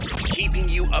keeping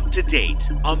you up to date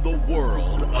on the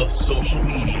world of social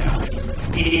media.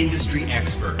 Industry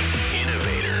experts,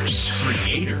 innovators,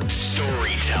 creators,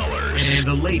 storytellers, and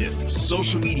the latest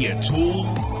social media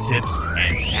tools, tips,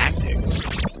 and tactics.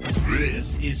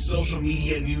 This is Social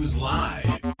Media News Live.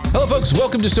 Hello, folks.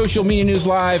 Welcome to Social Media News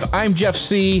Live. I'm Jeff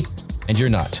C., and you're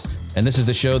not. And this is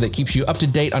the show that keeps you up to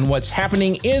date on what's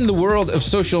happening in the world of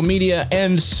social media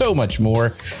and so much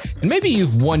more. And maybe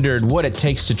you've wondered what it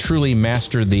takes to truly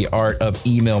master the art of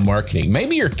email marketing.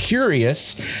 Maybe you're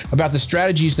curious about the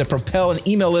strategies that propel an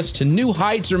email list to new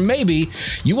heights, or maybe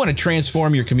you want to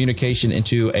transform your communication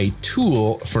into a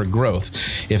tool for growth.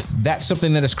 If that's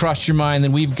something that has crossed your mind,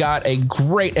 then we've got a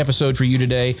great episode for you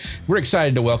today. We're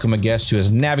excited to welcome a guest who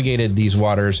has navigated these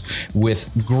waters with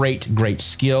great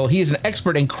skill. He is an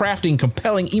expert in crafting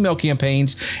compelling email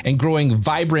campaigns and growing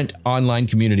vibrant online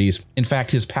communities. In fact,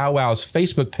 his Powwow's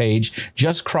Facebook page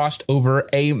just crossed over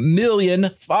 1 million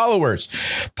followers.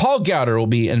 Paul Gowder will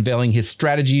be unveiling his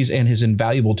strategies and his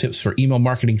invaluable tips for email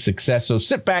marketing success. So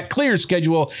sit back, clear your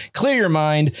schedule, clear your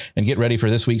mind, and get ready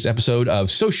for this week's episode of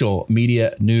Social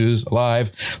Media News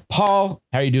Live. Paul,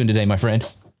 how are you doing today, my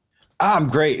friend? I'm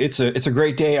great. It's a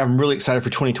great day. I'm really excited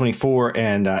for 2024,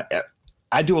 and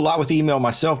I do a lot with email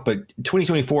myself, but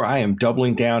 2024, I am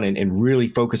doubling down and really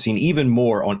focusing even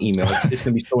more on email. It's going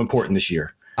to be so important this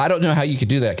year. I don't know how you could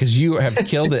do that because you have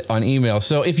killed it on email.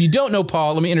 So if you don't know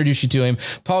Paul, let me introduce you to him.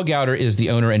 Paul Gowder is the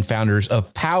owner and founders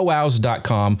of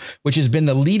Powwows.com, which has been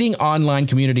the leading online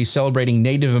community celebrating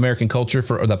Native American culture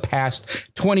for the past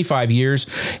 25 years.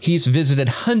 He's visited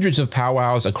hundreds of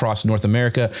powwows across North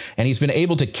America, and he's been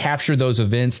able to capture those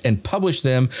events and publish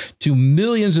them to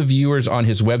millions of viewers on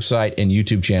his website and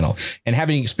YouTube channel. And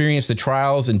having experienced the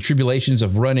trials and tribulations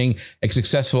of running a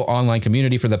successful online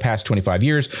community for the past 25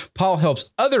 years, Paul helps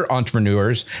other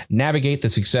entrepreneurs navigate the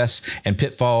success and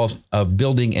pitfalls of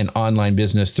building an online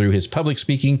business through his public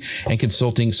speaking and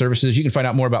consulting services. You can find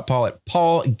out more about Paul at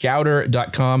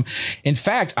paulgowder.com. In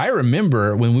fact, I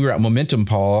remember when we were at Momentum,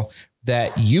 Paul,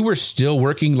 that you were still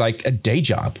working like a day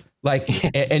job.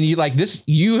 And you like this,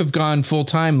 you have gone full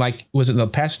time. Like, was it the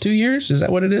past 2 years? Is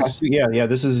that what it is? Yeah.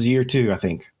 This is year 2, I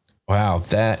think. Wow,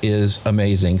 that is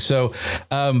amazing. So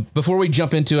before we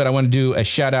jump into it, I want to do a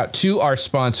shout out to our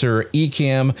sponsor,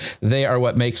 Ecamm. They are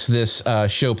what makes this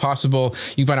show possible.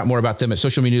 You can find out more about them at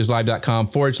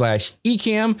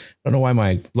socialmedianewslive.com/Ecamm. I don't know why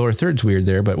my lower third's weird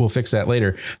there, but we'll fix that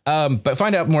later. But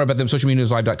find out more about them,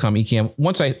 socialmedianewslive.com, Ecamm.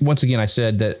 Once again, I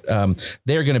said that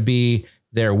they're going to be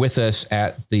there with us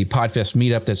at the Podfest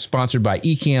meetup that's sponsored by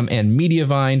Ecamm and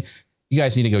Mediavine. You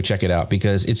guys need to go check it out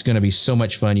because it's going to be so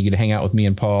much fun. You get to hang out with me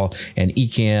and Paul and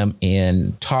Ecamm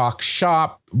and talk,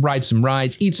 shop, ride some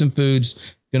rides, eat some foods.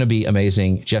 Going to be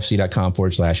amazing.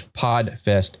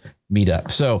 jeffc.com/podfest meetup.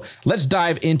 So let's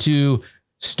dive into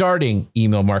starting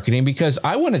email marketing because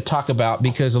I want to talk about,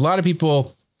 because a lot of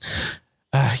people,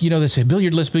 they say build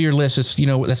your list. It's,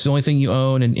 that's the only thing you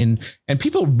own. And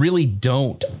people really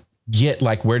don't get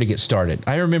like where to get started.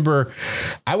 I remember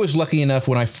I was lucky enough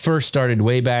when I first started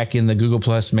way back in the Google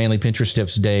Plus Manly Pinterest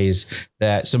Tips days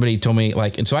that somebody told me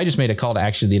and so I just made a call to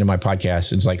action at the end of my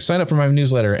podcast. It's like, sign up for my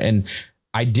newsletter. And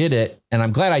I did it, and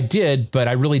I'm glad I did, but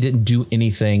I really didn't do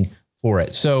anything for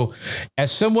it. So as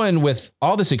someone with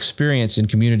all this experience in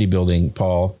community building,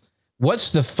 Paul,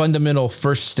 what's the fundamental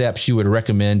first steps you would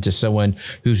recommend to someone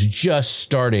who's just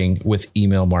starting with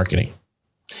email marketing?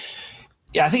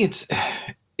 Yeah, I think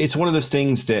it's one of those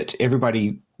things that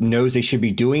everybody knows they should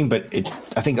be doing, but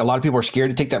I think a lot of people are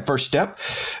scared to take that first step.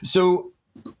 So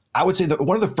I would say that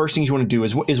one of the first things you want to do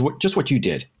is just what you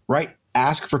did, right?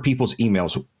 Ask for people's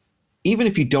emails. Even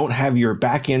if you don't have your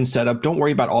back end set up, don't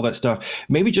worry about all that stuff.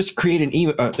 Maybe just create a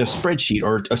spreadsheet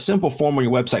or a simple form on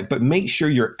your website, but make sure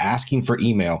you're asking for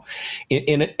email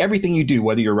in everything you do,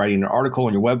 whether you're writing an article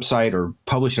on your website or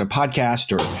publishing a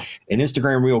podcast or an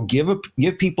Instagram reel. Give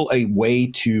people a way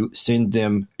to send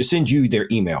you their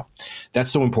email. That's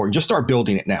so important. Just start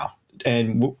building it now,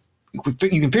 and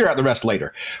you can figure out the rest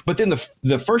later. But then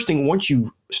the first thing, once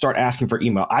you start asking for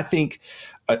email, I think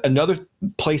another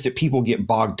place that people get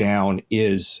bogged down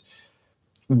is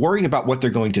worrying about what they're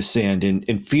going to send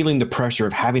and feeling the pressure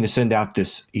of having to send out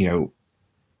this, an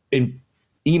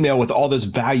email with all this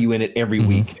value in it every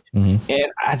week. Mm-hmm.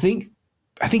 And I think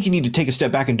you need to take a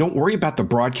step back and don't worry about the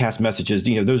broadcast messages.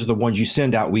 Those are the ones you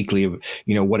send out weekly,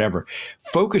 whatever.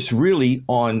 Focus really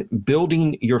on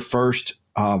building your first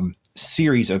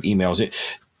series of emails.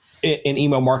 in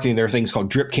email marketing, there are things called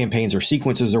drip campaigns or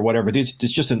sequences or whatever. It's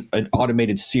just an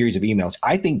automated series of emails.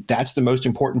 I think that's the most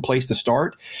important place to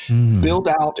start. Build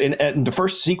out, and the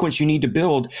first sequence you need to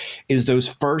build is those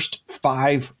first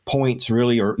 5 points,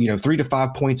 really, or 3 to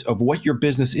 5 points of what your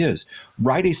business is.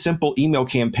 Write a simple email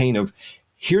campaign of,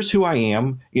 here's who I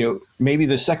am. Maybe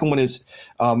the second one is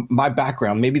my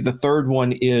background. Maybe the third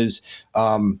one is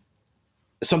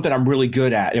something I'm really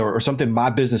good at, or something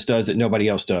my business does that nobody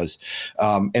else does.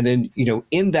 And then,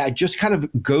 in that, just kind of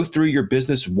go through your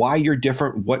business, why you're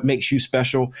different, what makes you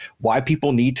special, why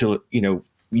people need to,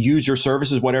 use your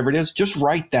services, whatever it is. Just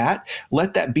write that.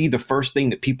 Let that be the first thing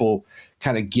that people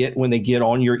kind of get when they get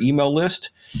on your email list.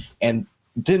 And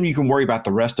then you can worry about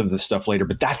the rest of the stuff later.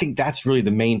 But I think that's really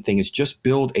the main thing, is just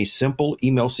build a simple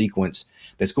email sequence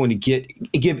that's going to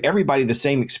give everybody the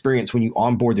same experience when you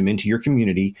onboard them into your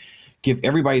community. Give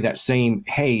everybody that same,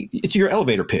 hey, it's your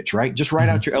elevator pitch, right? Just write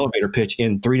out your elevator pitch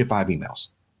in 3 to 5 emails.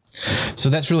 So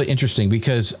that's really interesting,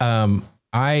 because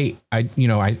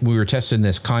we were testing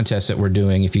this contest that we're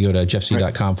doing. If you go to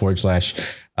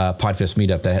jeffc.com/Podfest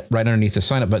meetup, that right underneath the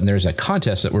sign up button, there's a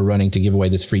contest that we're running to give away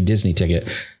this free Disney ticket.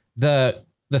 The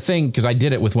thing, because I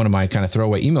did it with one of my kind of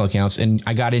throwaway email accounts, and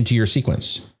I got into your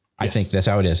sequence. Yes. I think that's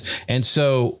how it is. And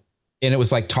it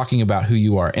was like talking about who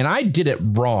you are. And I did it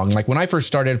wrong. Like when I first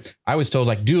started, I was told,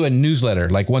 like, do a newsletter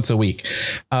like once a week.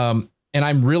 And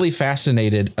I'm really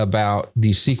fascinated about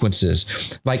these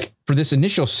sequences. Like for this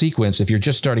initial sequence, if you're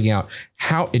just starting out,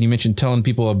 and you mentioned telling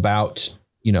people about,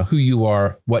 who you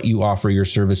are, what you offer, your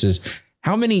services,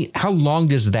 how long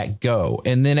does that go?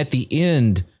 And then at the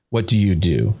end, what do you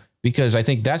do? Because I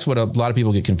think that's what a lot of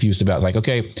people get confused about. Like,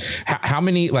 okay, how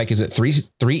many, like, is it three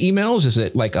emails? Is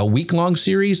it like a week-long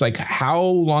series? Like, how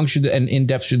long and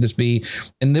in-depth should this be?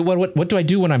 And then what do I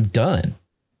do when I'm done?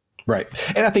 Right.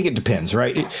 And I think it depends,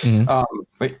 right?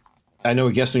 I know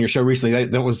a guest on your show recently,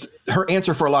 that was her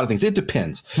answer for a lot of things. It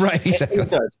depends. Right. Exactly.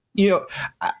 It does.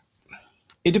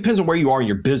 It depends on where you are in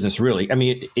your business, really. I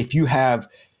mean, if you have,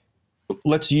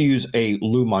 let's use a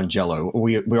Lou Mongello.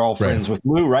 We're all friends with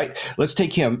Lou, right? Let's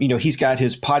take him. He's got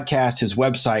his podcast, his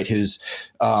website, his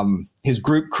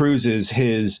group cruises,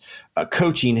 his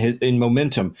coaching, in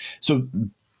Momentum. So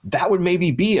that would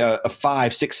maybe be a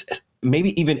 5, 6,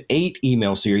 maybe even 8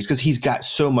 email series, because he's got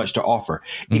so much to offer.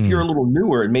 If you're a little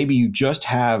newer and maybe you just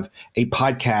have a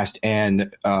podcast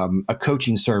and a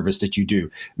coaching service that you do,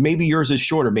 maybe yours is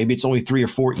shorter. Maybe it's only 3 or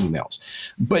 4 emails.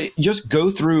 But just go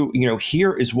through,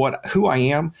 here is who I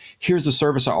am. Here's the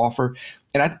service I offer.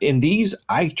 And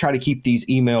I try to keep these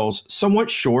emails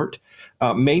somewhat short,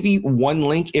 maybe one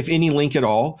link, if any link at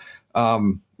all.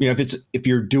 If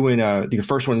you're doing the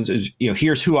first one is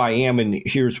here's who I am and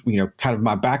here's kind of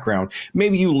my background.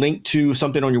 Maybe you link to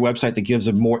something on your website that gives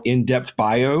a more in-depth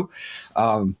bio.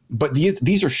 But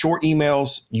these are short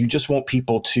emails. You just want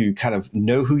people to kind of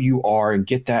know who you are and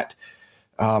get that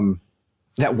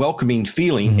welcoming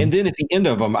feeling. And then at the end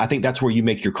of them, I think that's where you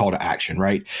make your call to action,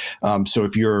 right? So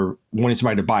if you're wanting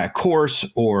somebody to buy a course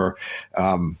or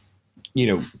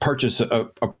purchase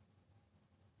a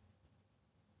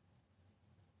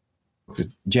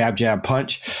jab,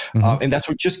 punch. And that's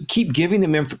what, just keep giving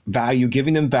them value.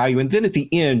 And then at the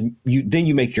end,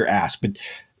 you make your ask. But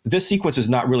this sequence is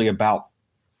not really about,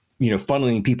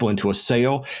 funneling people into a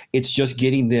sale. It's just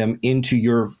getting them into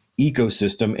your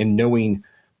ecosystem and knowing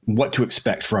what to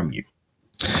expect from you.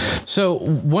 So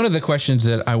one of the questions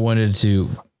that I wanted to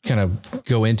kind of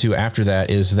go into after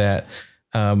that is that,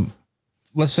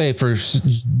 let's say for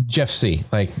Jeff C,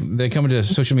 like they come into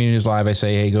Social Media News Live, I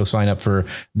say, hey, go sign up for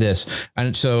this.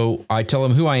 And so I tell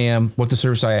them who I am, what the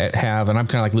service I have. And I'm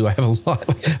kind of like Lou, I have a lot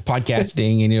of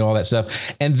podcasting and all that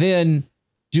stuff. And then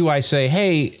do I say,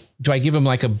 hey, do I give them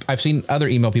I've seen other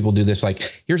email people do this.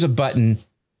 Like, here's a button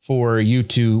for you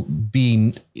to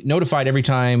be notified every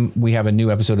time we have a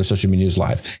new episode of Social Media News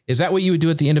Live. Is that what you would do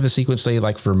at the end of a sequence, say,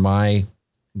 like for my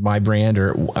brand?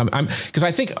 Or because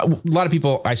I think a lot of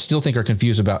people I still think are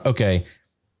confused about, okay,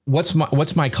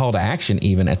 what's my call to action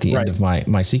even at the end of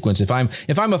my sequence? If I'm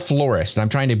a florist and I'm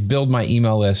trying to build my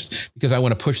email list because I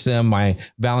want to push them my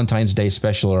Valentine's Day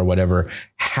special or whatever,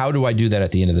 how do I do that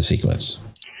at the end of the sequence?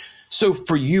 So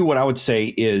for you, what I would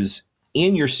say is,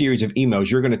 in your series of emails,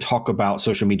 you're going to talk about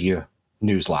Social Media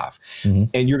News Live. And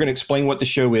you're going to explain what the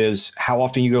show is, how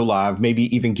often you go live, maybe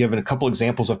even give a couple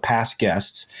examples of past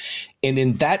guests. And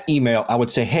in that email, I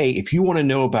would say, hey, if you want to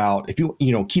know about, if you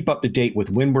keep up to date with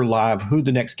when we're live, who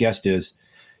the next guest is,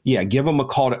 give them a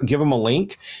call, give them a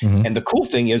link. And the cool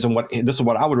thing is, this is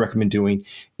what I would recommend doing,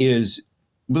 is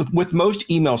with most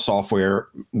email software,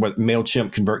 what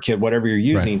MailChimp, ConvertKit, whatever you're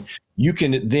using, you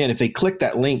can then, if they click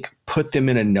that link, put them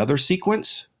in another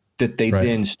sequence that they Right.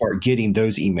 then start getting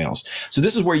those emails. So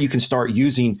this is where you can start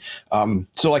using.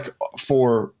 So like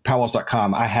for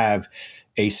powwows.com, I have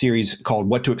a series called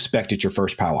What to Expect at Your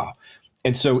First Powwow.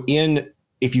 And so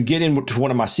if you get into one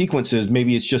of my sequences,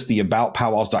 maybe it's just the about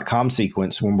powwows.com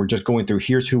sequence when we're just going through,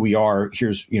 here's who we are,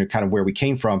 here's, kind of where we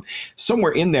came from.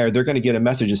 Somewhere in there, they're going to get a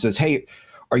message that says, hey,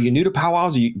 are you new to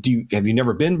powwows? Have you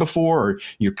never been before? Or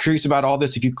you're curious about all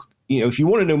this? If you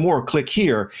want to know more, click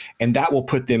here, and that will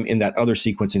put them in that other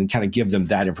sequence and kind of give them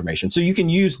that information. So you can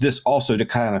use this also to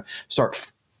kind of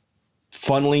start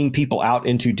funneling people out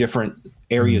into different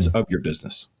areas of your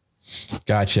business.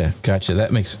 Gotcha.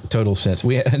 That makes total sense.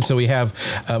 We have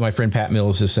my friend Pat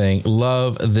Mills is saying,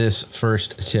 love this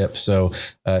first tip. So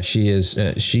she is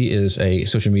a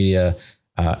social media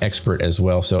expert as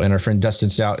well. So, and our friend Dustin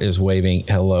Stout is waving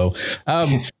hello.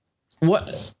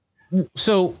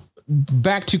 So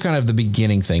back to kind of the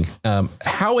beginning thing.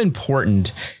 How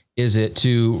important is it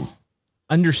to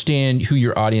understand who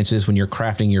your audience is when you're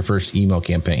crafting your first email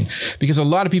campaign? Because a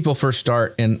lot of people first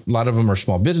start, and a lot of them are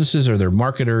small businesses, or they're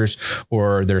marketers,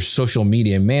 or they're social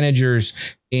media managers,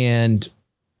 and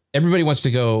everybody wants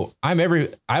to go, I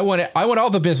want all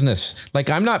the business. Like,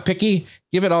 I'm not picky,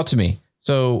 give it all to me.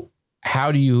 So how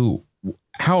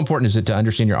important is it to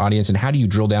understand your audience, and how do you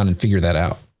drill down and figure that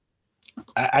out?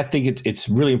 I think it's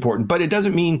really important, but it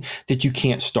doesn't mean that you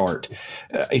can't start.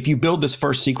 If you build this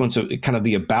first sequence of kind of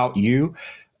the about you,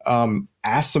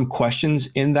 ask some questions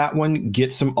in that one,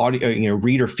 get some audio,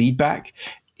 reader feedback,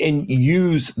 and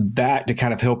use that to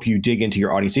kind of help you dig into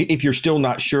your audience. If you're still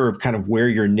not sure of kind of where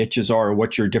your niches are or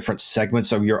what your different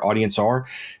segments of your audience are,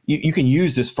 you can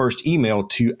use this first email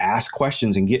to ask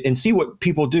questions and see what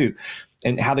people do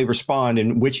and how they respond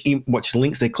and which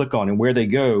links they click on and where they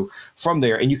go from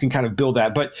there. And you can kind of build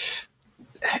that. But,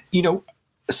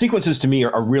 sequences to me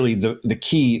are really the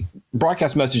key.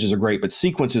 Broadcast messages are great, but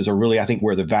sequences are really, I think,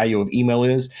 where the value of email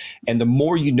is. And the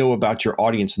more you know about your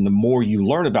audience and the more you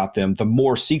learn about them, the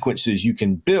more sequences you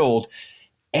can build.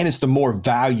 And it's the more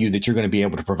value that you're going to be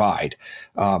able to provide.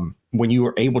 When you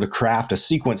are able to craft a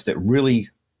sequence that really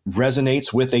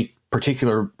resonates with a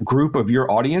particular group of your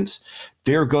audience,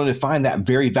 they're going to find that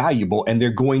very valuable, and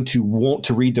they're going to want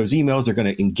to read those emails. They're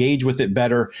going to engage with it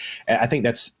better. And I think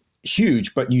that's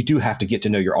huge, but you do have to get to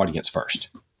know your audience first.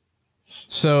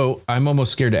 So I'm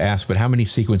almost scared to ask, but how many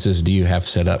sequences do you have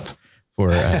set up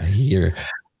for here?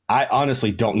 I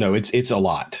honestly don't know. It's a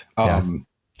lot. Yeah.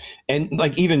 And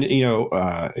like, even,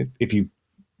 if you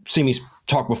see me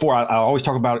talk before, I always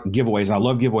talk about giveaways, and I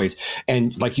love giveaways.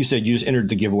 And like you said, you just entered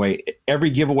the giveaway. Every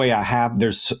giveaway I have,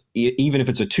 there's, even if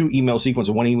it's a 2 email sequence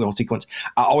or 1 email sequence,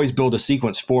 I always build a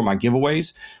sequence for my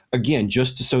giveaways. Again,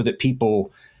 just so that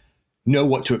people know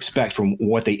what to expect from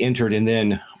what they entered. And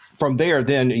then from there,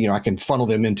 I can funnel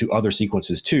them into other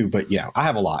sequences too. But yeah, I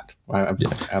have a lot.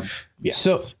 Yeah.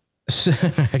 So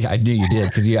I knew you did,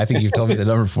 because I think you've told me the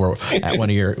number before at one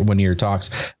of your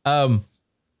talks.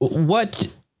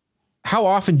 How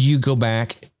often do you go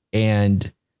back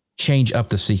and change up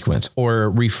the sequence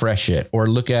or refresh it or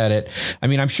look at it? I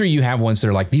mean, I'm sure you have ones that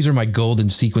are like, these are my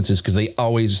golden sequences because they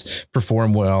always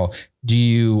perform well. Do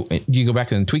you go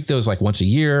back and tweak those like once a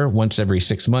year, once every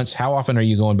 6 months? How often are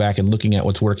you going back and looking at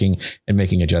what's working and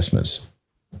making adjustments?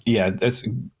 Yeah, I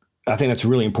think that's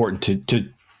really important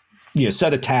to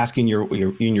set a task in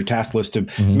your task list to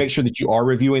make sure that you are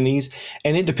reviewing these.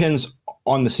 And it depends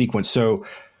on the sequence. So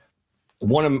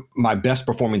one of my best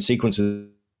performing sequences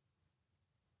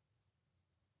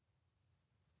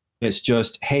is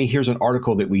just, hey, here's an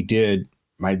article that we did,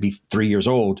 might be 3 years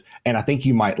old, and I think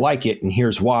you might like it, and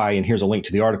here's why, and here's a link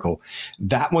to the article.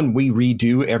 That one we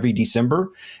redo every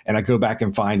December, and I go back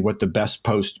and find what the best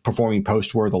performing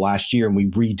posts were the last year, and we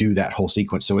redo that whole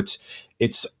sequence. So it's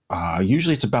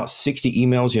usually it's about 60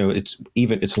 emails.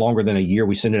 It's longer than a year.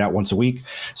 We send it out once a week.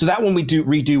 So that one we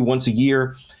redo once a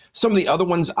year. Some of the other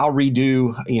ones I'll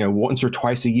redo, once or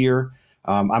twice a year.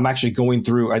 I'm actually going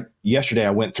through, yesterday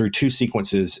I went through 2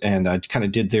 sequences and I kind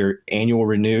of did their annual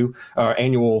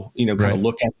kind of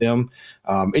look at them.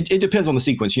 It depends on the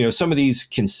sequence. Some of these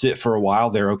can sit for a while.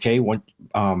 They're okay.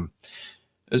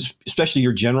 Especially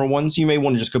your general ones, you may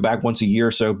want to just go back once a year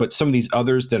or so, but some of these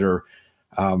others that are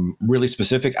really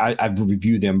specific, I've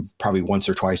reviewed them probably once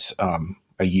or twice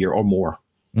a year or more.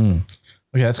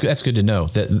 Okay, that's good to know.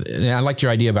 And I liked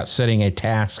your idea about setting a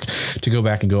task to go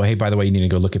back and go, hey, by the way, you need to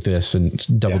go look at this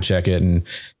and double check it. And,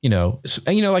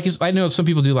 like I know some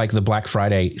people do like the Black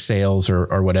Friday sales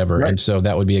or whatever. Right. And so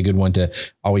that would be a good one to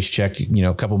always check,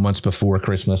 a couple months before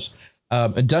Christmas.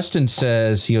 Dustin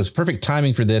says, he goes, perfect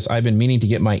timing for this. I've been meaning to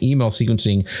get my email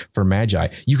sequencing for Magi.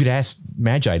 You could ask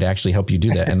Magi to actually help you do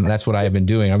that. And that's what I have been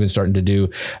doing. I've been starting to do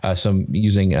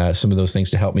using some of those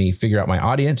things to help me figure out my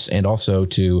audience and also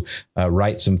to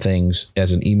write some things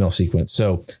as an email sequence.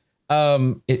 So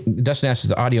Dustin asks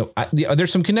the audio.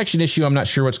 There's some connection issue. I'm not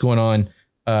sure what's going on.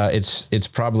 It's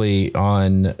probably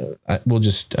on. We'll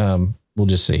just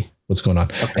see what's going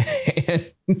on.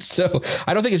 Okay. So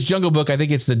I don't think it's Jungle Book. I think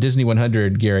it's the Disney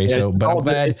 100, Gary. Yeah, so, but I'm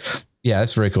glad. Yeah,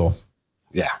 that's very cool.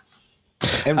 Yeah.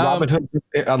 And Robin Hood.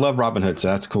 I love Robin Hood. So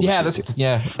that's cool. Yeah,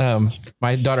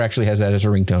 my daughter actually has that as a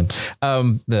ringtone.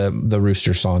 The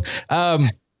Rooster song.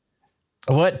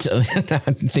 What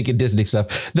I'm thinking Disney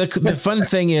stuff. The fun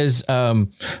thing is, I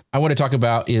want to talk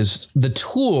about is the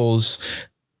tools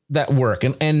that work.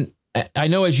 And I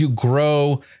know as you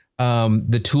grow,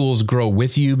 the tools grow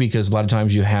with you, because a lot of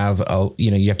times you have,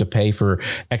 you have to pay for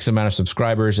X amount of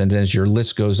subscribers. And then as your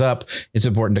list goes up, it's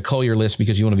important to cull your list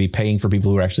because you want to be paying for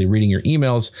people who are actually reading your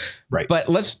emails. Right. But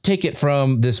let's take it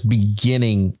from this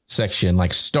beginning section,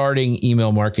 like starting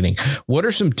email marketing. What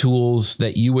are some tools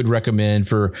that you would recommend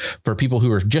for people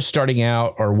who are just starting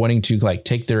out or wanting to like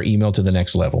take their email to the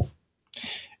next level?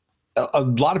 A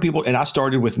lot of people, and I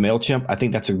started with MailChimp. I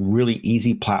think that's a really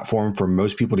easy platform for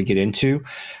most people to get into.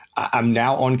 I'm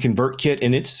now on ConvertKit,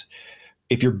 and it's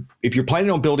if you're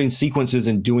planning on building sequences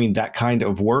and doing that kind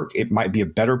of work, it might be a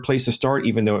better place to start,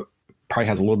 even though it probably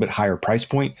has a little bit higher price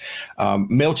point.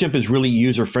 MailChimp is really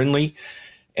user friendly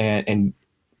and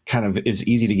kind of is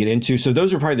easy to get into. So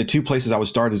those are probably the two places I would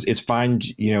start. Is find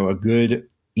a good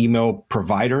email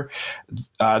provider.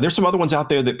 There's some other ones out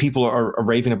there that people are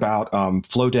raving about.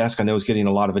 Flowdesk, I know, is getting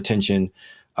a lot of attention.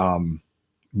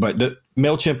 But the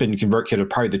MailChimp and ConvertKit are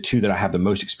probably the two that I have the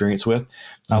most experience with.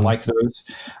 Mm-hmm. I like those.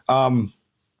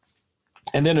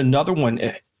 And then another one,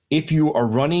 if you are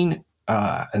running,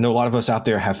 I know a lot of us out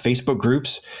there have Facebook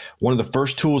groups. One of the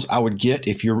first tools I would get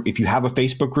if you have a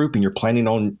Facebook group and you're planning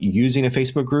on using a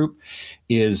Facebook group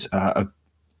is a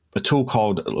tool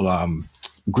called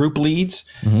Group Leads.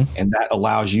 Mm-hmm. And that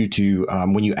allows you to,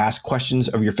 when you ask questions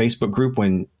of your Facebook group,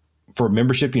 for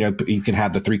membership, you can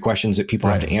have the 3 questions that people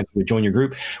have to answer to join your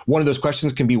group. One of those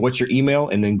questions can be, what's your email?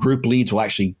 And then Group Leads will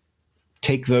actually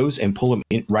take those and pull them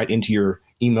right into your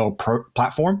email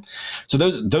platform. So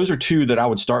those are two that I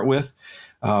would start with.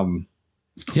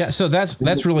 Yeah. So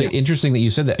that's really interesting that you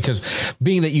said that, because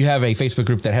being that you have a Facebook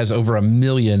group that has over 1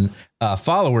 million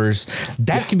followers,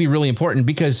 that can be really important,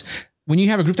 because when you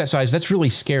have a group that size, that's really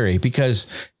scary, because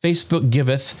Facebook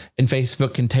giveth and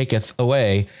Facebook can taketh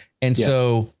away. And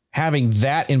so having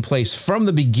that in place from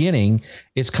the beginning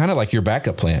is kind of like your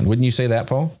backup plan. Wouldn't you say that,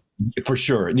 Paul? For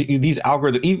sure. These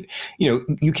algorithms,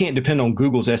 you can't depend on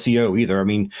Google's SEO either. I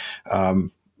mean,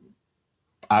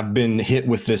 I've been hit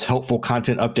with this helpful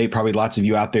content update. Probably lots of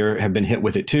you out there have been hit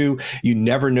with it too. You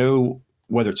never know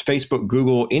whether it's Facebook,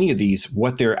 Google, any of these,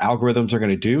 what their algorithms are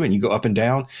going to do, and you go up and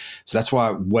down. So that's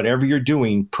why whatever you're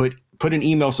doing, put an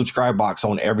email subscribe box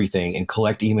on everything and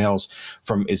collect emails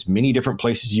from as many different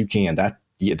places as you can.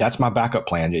 That's my backup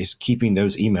plan, is keeping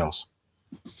those emails.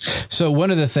 So one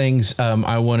of the things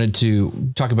I wanted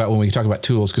to talk about when we talk about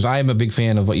tools, because I am a big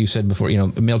fan of what you said before,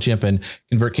 MailChimp and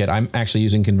ConvertKit. I'm actually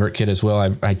using ConvertKit as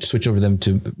well. I switched over them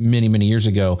to many, many years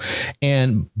ago.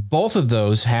 And both of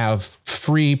those have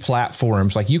free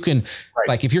platforms. Like you can,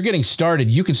 like if you're getting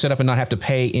started, you can set up and not have to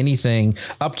pay anything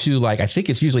up to I think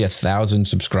it's usually 1,000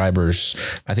 subscribers.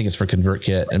 I think it's for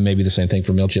ConvertKit, and maybe the same thing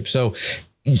for MailChimp. So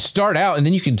you start out and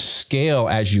then you can scale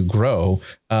as you grow,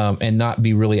 and not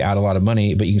be really out a lot of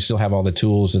money, but you can still have all the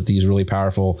tools that these really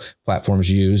powerful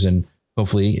platforms use. And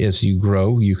hopefully as you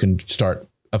grow, you can start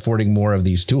affording more of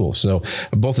these tools. So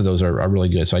both of those are really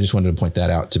good. So I just wanted to point that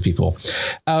out to people.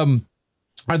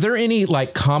 Are there any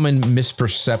common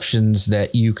misperceptions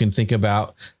that you can think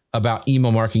about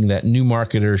email marketing that new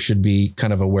marketers should be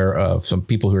kind of aware of? Some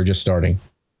people who are just starting.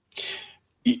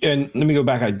 And let me go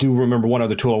back. I do remember one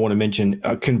other tool I want to mention.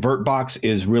 ConvertBox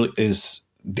is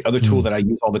the other tool that I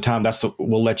use all the time.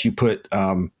 Will let you put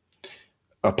a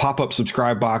pop-up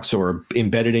subscribe box or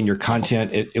embed it in your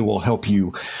content. It will help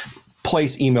you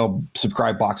place email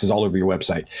subscribe boxes all over your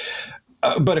website.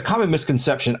 But a common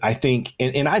misconception, I think,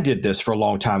 and I did this for a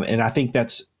long time, and I think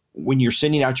that's when you're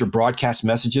sending out your broadcast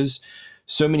messages,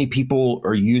 so many people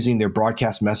are using their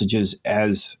broadcast messages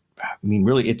as,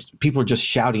 really, it's people are just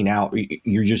shouting out.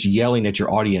 You're just yelling at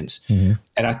your audience. Mm-hmm.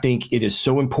 And I think it is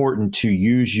so important to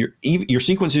use your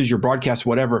sequences, your broadcasts,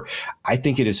 whatever. I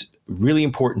think it is really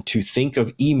important to think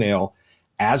of email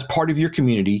as part of your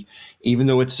community, even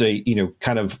though it's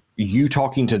kind of you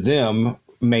talking to them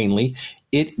mainly.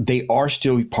 they are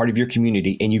still part of your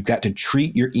community, and you've got to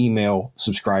treat your email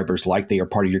subscribers like they are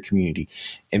part of your community.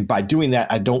 And by doing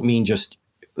that, I don't mean just,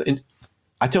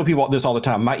 I tell people this all the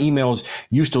time. My emails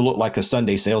used to look like a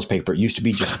Sunday sales paper. It used to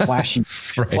be just flashy,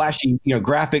 flashy,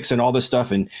 graphics and all this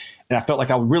stuff. And I felt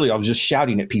like I was just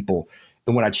shouting at people.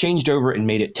 And when I changed over and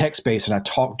made it text-based and I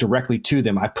talked directly to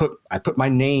them, I put my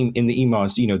name in the email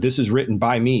as, this is written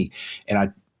by me.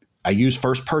 And I use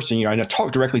first person, and I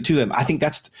talk directly to them. I think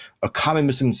that's a common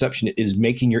misconception, is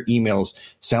making your emails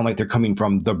sound like they're coming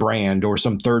from the brand or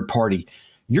some third party.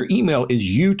 Your email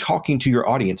is you talking to your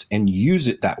audience, and use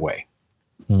it that way.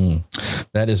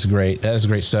 That is great. That is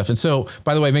great stuff. And so,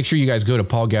 by the way, make sure you guys go to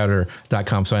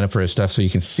paulgowder.com, sign up for his stuff so you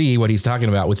can see what he's talking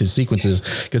about with his sequences,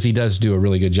 because he does do a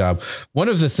really good job. One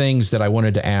of the things that I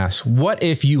wanted to ask, what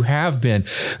if you have been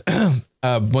one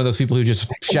of those people who just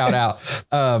shout out,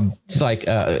 it's like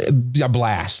a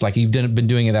blast, like you've been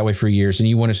doing it that way for years and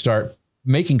you want to start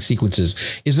making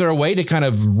sequences? Is there a way to kind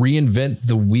of reinvent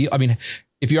the wheel? I mean,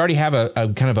 if you already have a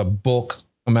kind of a bulk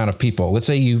amount of people, let's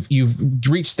say you've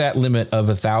reached that limit of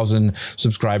 1,000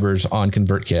 subscribers on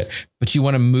ConvertKit, but you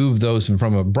want to move those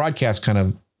from a broadcast kind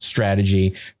of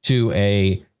strategy to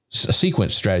a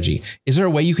sequence strategy. Is there a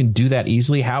way you can do that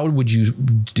easily? How would you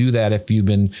do that if you've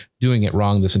been doing it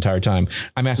wrong this entire time?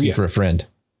 I'm asking for a friend.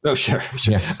 Oh, sure.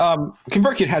 Yeah.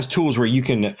 ConvertKit has tools where you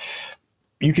can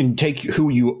take who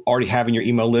you already have in your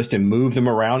email list and move them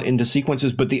around into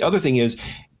sequences. But the other thing is,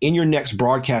 in your next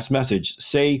broadcast message,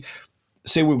 say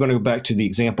we're going to go back to the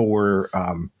example where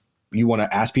you want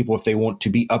to ask people if they want to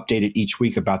be updated each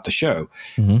week about the show.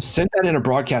 Mm-hmm. Send that in a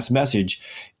broadcast message.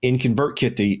 In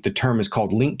ConvertKit, the term is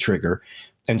called link trigger.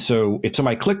 And so if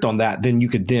somebody clicked on that, then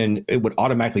it would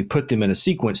automatically put them in a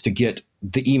sequence to get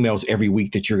the emails every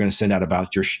week that you're going to send out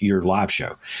about your live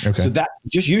show. Okay. So that,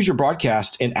 just use your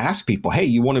broadcast and ask people, hey,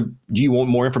 do you want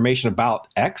more information about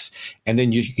X? And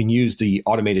then you can use the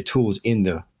automated tools in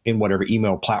whatever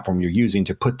email platform you're using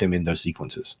to put them in those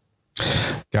sequences.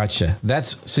 Gotcha.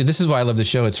 This is why I love the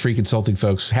show. It's free consulting,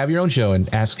 folks. Have your own show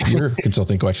and ask your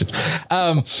consulting questions.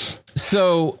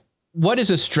 So what is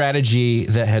a strategy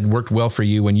that had worked well for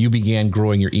you when you began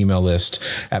growing your email list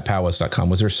at powwows.com?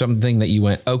 Was there something that you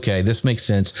went, okay, this makes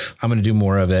sense, I'm going to do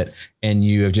more of it, and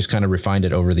you have just kind of refined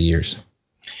it over the years?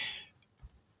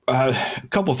 A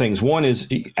couple of things. One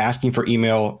is asking for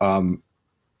email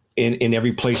in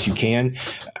every place you can.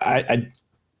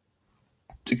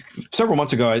 Several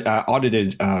months ago, I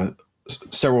audited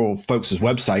several folks'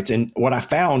 websites, and what I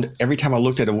found every time I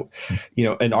looked at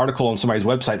an article on somebody's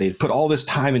website, they put all this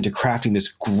time into crafting this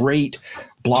great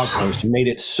blog post and made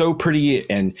it so pretty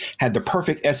and had the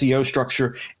perfect SEO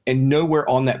structure, and nowhere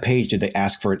on that page did they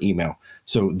ask for an email.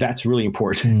 So that's really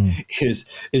important.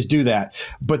 is do that.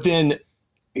 But then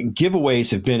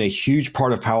giveaways have been a huge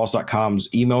part of powwows.com's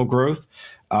email growth.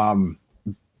 The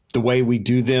way we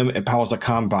do them at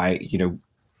powwows.com by,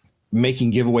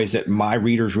 making giveaways that my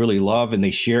readers really love and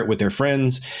they share it with their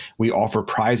friends. We offer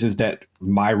prizes that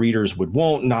my readers would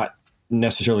want, not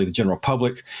necessarily the general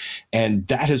public. And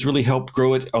that has really helped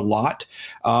grow it a lot.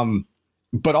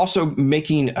 But also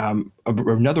making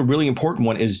another really important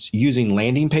one is using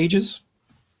landing pages.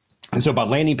 And so by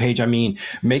landing page, I mean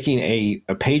making a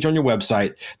page on your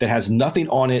website that has nothing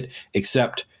on it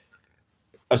except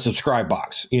a subscribe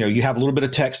box. You have a little bit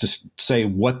of text to say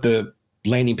what the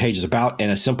landing page is about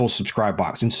and a simple subscribe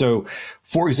box. And so,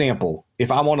 for example, if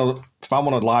I'm on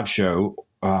a live show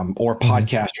or a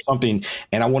podcast or something,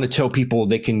 and I want to tell people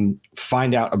they can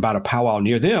find out about a powwow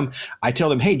near them, I tell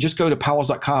them, hey, just go to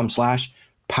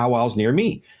powwows.com/powwows near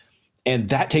me. And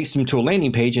that takes them to a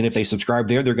landing page. And if they subscribe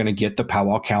there, they're going to get the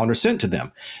powwow calendar sent to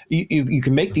them. You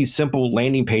can make these simple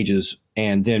landing pages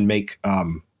and then make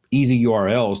easy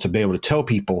URLs to be able to tell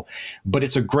people, but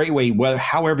it's a great way,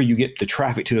 however you get the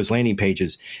traffic to those landing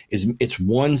pages, it's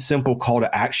one simple call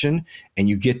to action and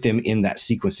you get them in that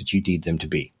sequence that you need them to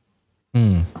be.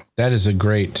 That's a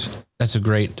great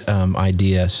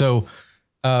idea. So,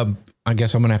 I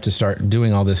guess I'm going to have to start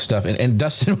doing all this stuff. And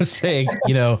Dustin was saying,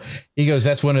 he goes,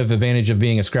 that's one of the advantage of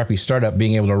being a scrappy startup,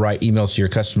 being able to write emails to your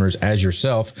customers as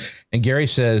yourself. And Gary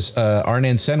says,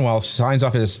 Arnan Senwal signs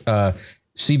off his,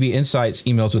 CB Insights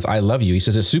emails with I love you. He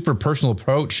says a super personal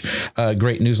approach.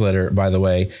 Great newsletter, by the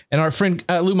way. And our friend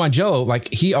Lou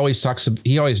Mangello, he always does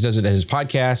it at his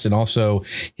podcast and also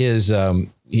his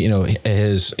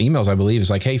his emails, I believe, is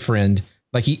like, hey friend.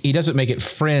 Like he doesn't make it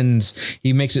friends.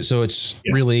 He makes it so it's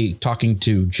really talking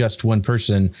to just one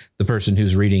person, the person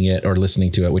who's reading it or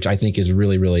listening to it, which I think is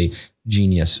really, really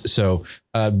genius. So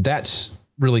that's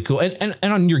really cool. And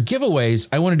on your giveaways,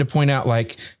 I wanted to point out,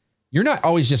 you're not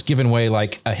always just giving away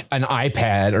like an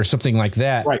iPad or something like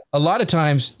that. Right. A lot of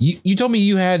times you told me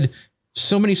you had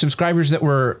so many subscribers that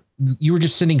you were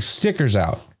just sending stickers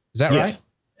out. Is that right?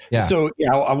 Yeah. So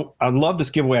I love this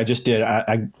giveaway I just did.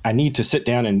 I need to sit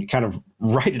down and kind of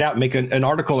write it out, make an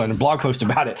article and a blog post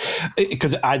about it,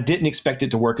 because I didn't expect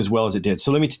it to work as well as it did.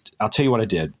 So I'll tell you what I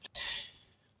did.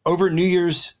 Over the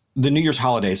New Year's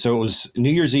holiday. So it was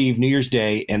New Year's Eve, New Year's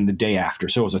Day, and the day after.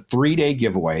 So it was a 3-day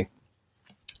giveaway.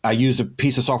 I used a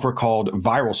piece of software called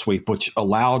Viral Sweep, which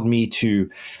allowed me to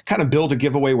kind of build a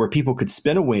giveaway where people could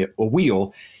spin a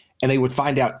wheel and they would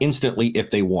find out instantly if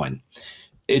they won.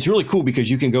 It's really cool because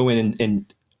you can go in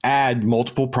and add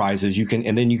multiple prizes.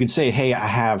 And then you can say, hey, I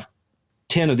have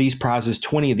 10 of these prizes,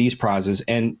 20 of these prizes,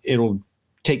 and it'll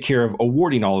take care of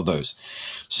awarding all of those.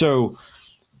 So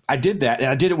I did that, and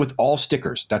I did it with all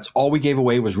stickers. That's all we gave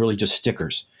away was really just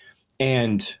stickers.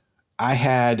 And I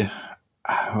had,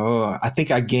 I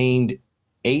think I gained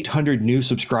 800 new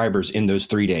subscribers in those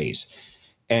 3 days.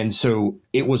 And so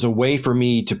it was a way for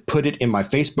me to put it in my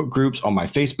Facebook groups, on my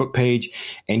Facebook page,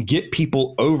 and get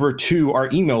people over to our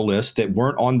email list that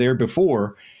weren't on there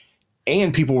before.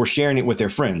 And people were sharing it with their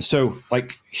friends. So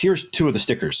like, here's 2 of the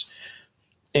stickers.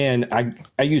 And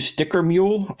I use Sticker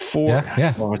Mule for,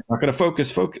 well, it's not going to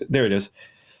focus. There it is.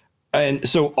 And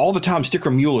so all the time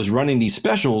Sticker Mule is running these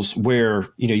specials where,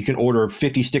 you can order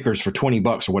 50 stickers for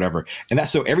 $20 or whatever. And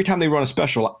that's so every time they run a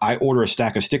special, I order a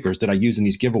stack of stickers that I use in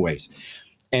these giveaways.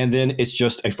 And then it's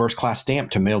just a first class stamp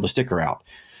to mail the sticker out.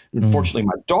 Unfortunately,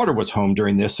 my daughter was home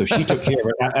during this, so she took care of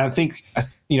it.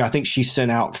 I think she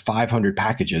sent out 500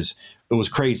 packages. It was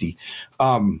crazy.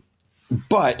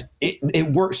 But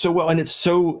it worked so well, and it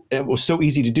was so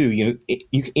easy to do.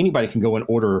 Anybody can go and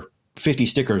order 50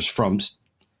 stickers from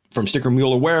Sticker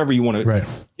Mule or wherever you want to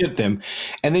get them,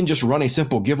 and then just run a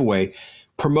simple giveaway,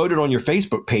 promote it on your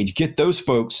Facebook page, get those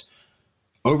folks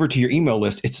over to your email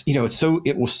list.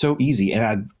 It was so easy, and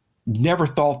I never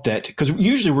thought that, because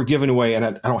usually we're giving away, and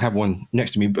I don't have one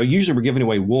next to me, but usually we're giving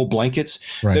away wool blankets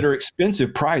that are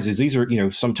expensive prizes. These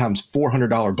are sometimes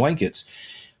 $400 blankets.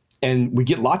 And we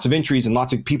get lots of entries and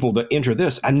lots of people that enter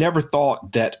this. I never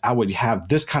thought that I would have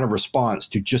this kind of response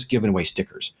to just giving away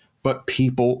stickers, but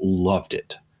people loved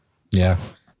it. Yeah,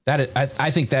 I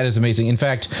think that is amazing. In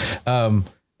fact,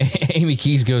 Amy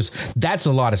Keys goes, that's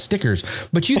a lot of stickers.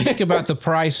 But you think about the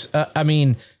price. The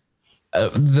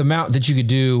amount that you could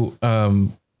do. I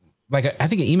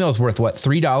think an email is worth what,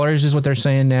 $3 is what they're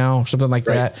saying now, something like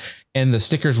that. And the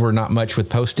stickers were not much with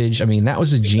postage. I mean, that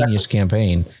was a genius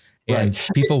campaign. And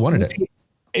people wanted it.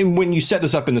 And when you set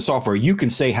this up in the software, you can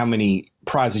say how many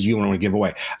prizes you want to give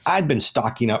away. I'd been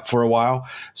stocking up for a while,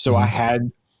 so I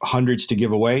had hundreds to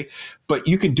give away. But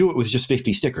you can do it with just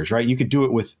 50 stickers, right? You could do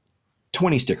it with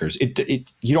 20 stickers.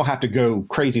 You don't have to go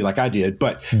crazy like I did,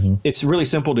 but it's really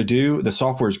simple to do. The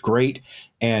software is great,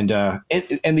 and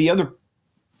the other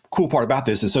cool part about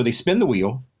this is, so they spin the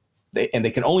wheel. And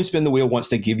they can only spin the wheel once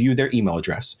they give you their email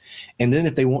address. And then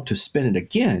if they want to spin it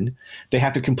again, they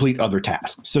have to complete other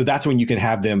tasks. So that's when you can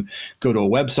have them go to a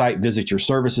website, visit your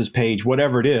services page,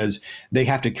 whatever it is. They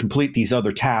have to complete these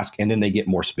other tasks, and then they get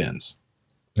more spins.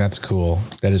 That's cool.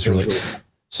 That is really cool.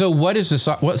 So what is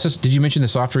did you mention the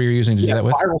software you're using to do that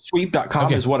with?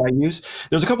 Viralsweep.com is what I use.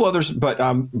 There's a couple others, but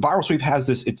Viral Sweep has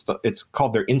this. It's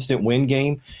called their Instant Win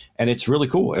game, and it's really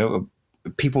cool.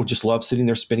 People just love sitting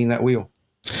there spinning that wheel.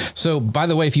 So, by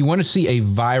the way, if you want to see a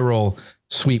viral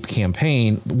sweep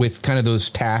campaign with kind of those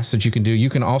tasks that you can do, you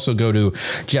can also go to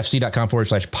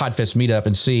jeffc.com/podfest meetup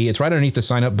and see. It's right underneath the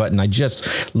sign up button. I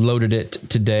just loaded it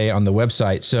today on the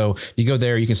website. So you go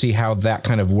there, you can see how that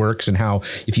kind of works and how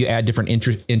if you add different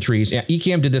entries. Yeah,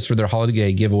 Ecamm did this for their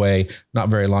holiday giveaway not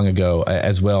very long ago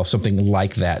as well, something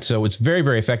like that. So it's very,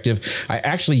 very effective. I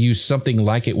actually used something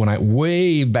like it when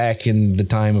way back in the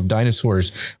time of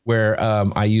dinosaurs, where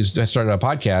I started a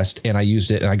podcast and I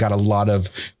used it, and I got a lot of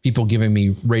people giving me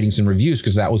ratings and reviews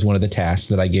because that was one of the tasks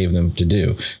that I gave them to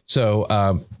do. So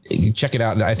check it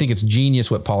out. And I think it's genius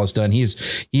what Paul has done. He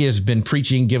has been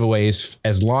preaching giveaways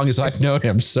as long as I've known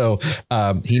him. So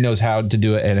he knows how to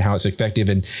do it and how it's effective.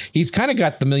 And he's kind of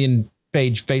got the 1 million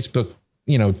page Facebook,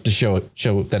 to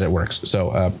show that it works.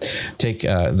 So take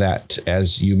that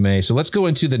as you may. So let's go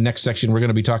into the next section. We're going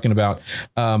to be talking about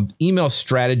email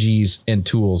strategies and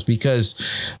tools, because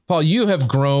Paul, you have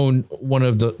grown one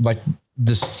of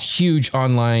this huge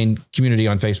online community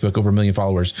on Facebook, over 1 million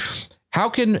followers. How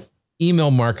can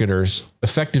email marketers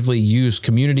effectively use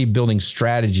community building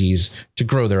strategies to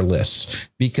grow their lists?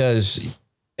 Because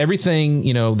everything,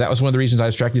 that was one of the reasons I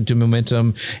was attracted to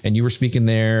Momentum, and you were speaking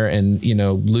there, and,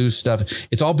 Lou's stuff,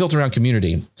 it's all built around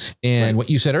community. And what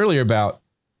you said earlier about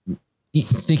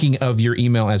thinking of your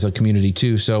email as a community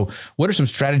too. So what are some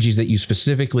strategies that you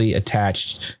specifically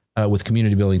attached with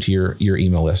community building to your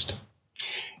email list?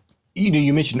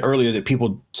 You mentioned earlier that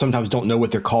people sometimes don't know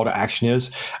what their call to action is.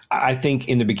 I think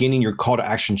in the beginning, your call to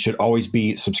action should always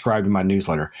be subscribe to my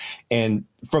newsletter. And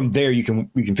from there, you can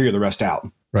figure the rest out.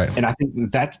 Right. And I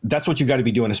think that's what you got to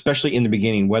be doing, especially in the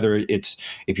beginning, whether it's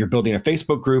if you're building a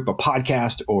Facebook group, a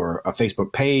podcast, or a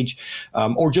Facebook page,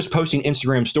 or just posting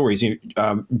Instagram stories.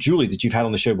 Julie, that you've had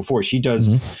on the show before, she does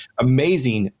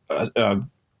amazing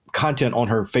content on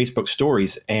her Facebook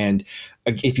stories. And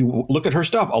if you look at her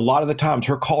stuff, a lot of the times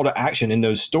her call to action in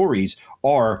those stories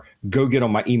are go get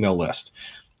on my email list.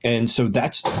 And so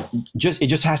it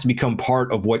just has to become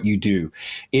part of what you do.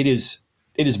 It is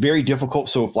very difficult.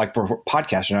 So if like for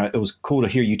podcasting, it was cool to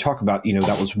hear you talk about,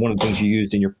 that was one of the things you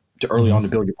used in early on to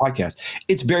build your podcast.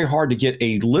 It's very hard to get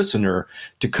a listener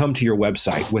to come to your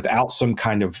website without some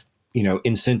kind of,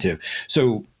 incentive.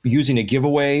 So using a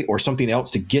giveaway or something else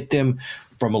to get them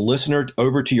from a listener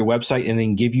over to your website and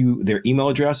then give you their email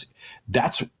address,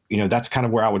 that's kind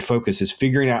of where I would focus, is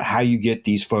figuring out how you get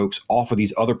these folks off of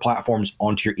these other platforms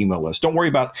onto your email list. Don't worry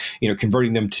about,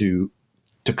 converting them to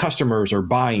customers or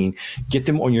buying. Get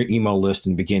them on your email list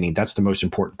in the beginning. That's the most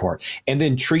important part. And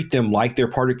then treat them like they're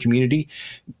part of the community,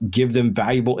 give them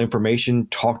valuable information,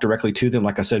 talk directly to them,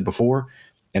 like I said before,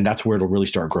 and that's where it'll really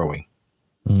start growing.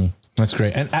 That's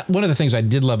great. And one of the things I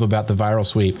did love about the viral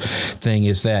sweep thing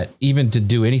is that even to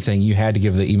do anything, you had to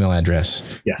give the email address.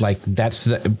 Yes. Like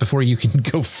before you can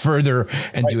go further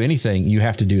and do anything, you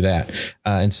have to do that.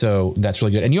 And so that's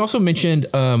really good. And you also mentioned,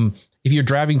 if you're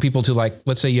driving people to, like,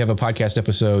 let's say you have a podcast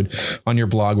episode on your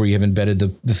blog where you have embedded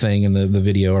the thing in the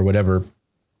video or whatever,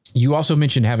 you also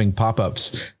mentioned having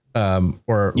pop-ups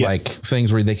like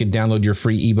things where they could download your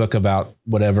free ebook about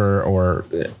whatever,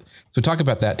 so talk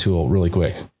about that tool really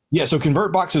quick. Yeah. So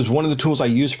ConvertBox is one of the tools I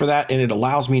use for that. And it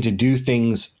allows me to do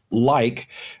things like,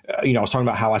 I was talking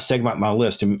about how I segment my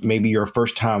list, and maybe you're a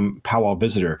first time Powwow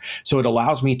visitor. So it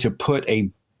allows me to put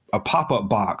a pop-up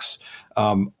box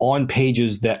on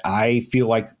pages that I feel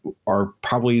like are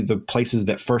probably the places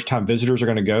that first time visitors are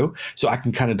going to go. So I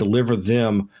can kind of deliver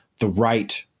them the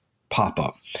right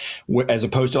pop-up, as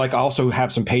opposed to, like, I also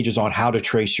have some pages on how to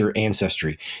trace your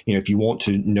ancestry, if you want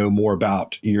to know more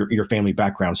about your family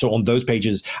background. So on those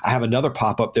pages, I have another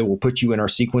pop-up that will put you in our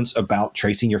sequence about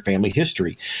tracing your family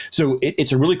history. So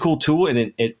it's a really cool tool,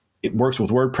 and it works with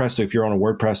WordPress. So if you're on a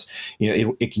WordPress,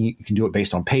 you can do it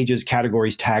based on pages,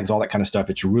 categories, tags, all that kind of stuff.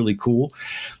 It's really cool.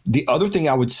 The other thing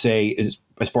I would say is,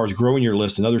 as far as growing your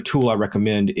list, another tool I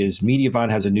recommend is Mediavine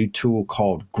has a new tool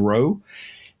called Grow.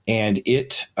 And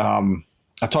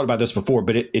I've talked about this before,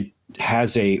 but it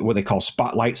has what they call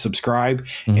Spotlight Subscribe.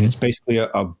 And it's basically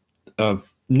a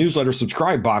newsletter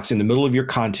subscribe box in the middle of your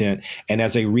content. And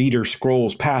as a reader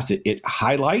scrolls past it, it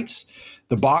highlights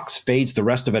the box, fades the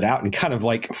rest of it out, and kind of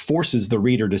like forces the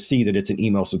reader to see that it's an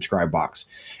email subscribe box.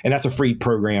 And that's a free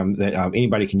program that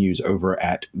anybody can use over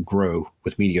at Grow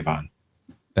with Mediavine.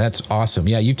 That's awesome.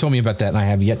 Yeah, you've told me about that, and I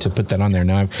have yet to put that on there.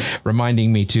 Now I'm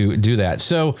reminding me to do that.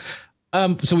 So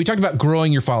we talked about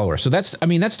growing your followers. So that's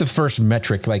the first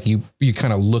metric, like you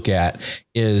kind of look at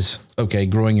is, okay,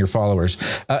 growing your followers.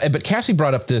 But Cassie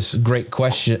brought up this great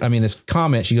question. This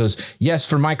comment. She goes, yes,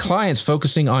 for my clients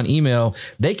focusing on email,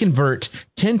 they convert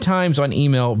 10 times on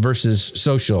email versus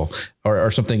social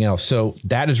or something else. So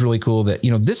that is really cool that,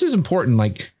 this is important.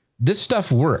 Like, this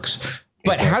stuff works,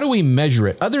 but how do we measure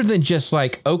it other than just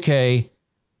like, okay,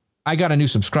 I got a new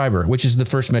subscriber, which is the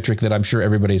first metric that I'm sure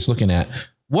everybody's looking at.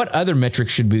 What other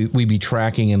metrics should we be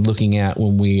tracking and looking at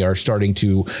when we are starting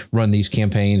to run these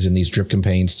campaigns and these drip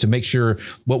campaigns to make sure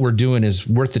what we're doing is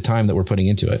worth the time that we're putting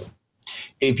into it?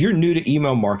 If you're new to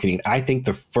email marketing, I think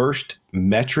the first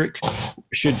metric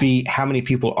should be how many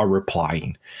people are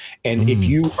replying. And if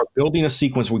you are building a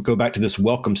sequence, we go back to this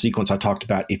welcome sequence I talked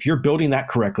about. If you're building that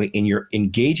correctly and you're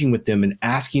engaging with them and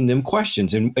asking them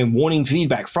questions and wanting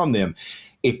feedback from them,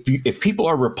 if people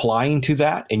are replying to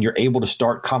that and you're able to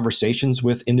start conversations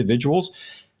with individuals,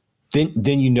 then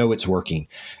it's working.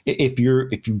 If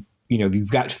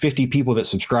you've got 50 people that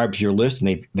subscribe to your list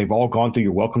and they've all gone through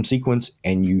your welcome sequence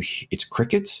and it's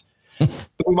crickets,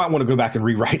 we might want to go back and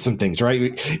rewrite some things,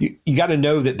 right? You got to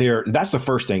know that that's the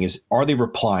first thing, is, are they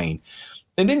replying?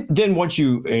 And then once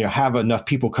you have enough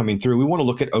people coming through, we want to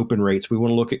look at open rates. We want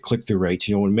to look at click-through rates,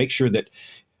 and make sure that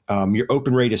your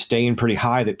open rate is staying pretty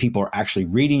high, that people are actually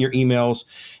reading your emails.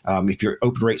 If your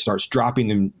open rate starts dropping,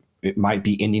 then it might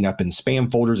be ending up in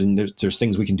spam folders, and there's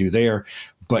things we can do there.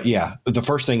 But yeah, the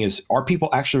first thing is, are people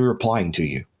actually replying to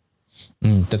you?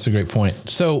 That's a great point.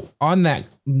 So on that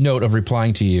note of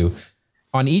replying to you,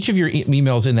 on each of your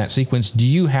emails in that sequence, do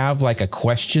you have like a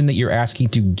question that you're asking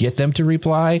to get them to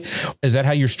reply? Is that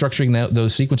how you're structuring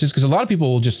those sequences? Because a lot of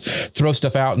people will just throw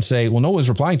stuff out and say, well, no one's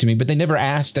replying to me, but they never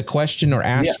asked a question or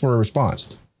asked for a response.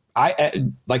 I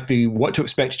like the what to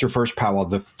expect at your first powwow.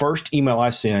 The first email I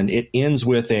send, it ends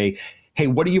with a, hey,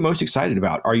 what are you most excited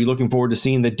about? Are you looking forward to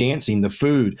seeing the dancing, the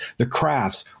food, the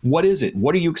crafts? What is it?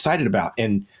 What are you excited about?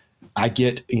 And I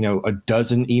get, a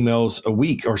dozen emails a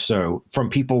week or so from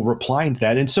people replying to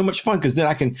that. And it's so much fun because then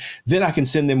I can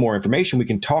send them more information. We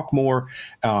can talk more.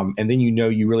 And then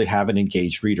you really have an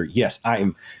engaged reader. Yes, I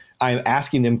am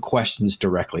asking them questions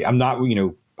directly. I'm not,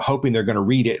 hoping they're going to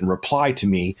read it and reply to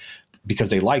me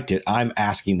because they liked it. I'm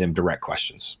asking them direct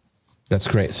questions. That's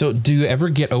great. So do you ever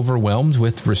get overwhelmed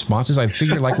with responses? I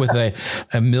figure like with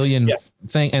a million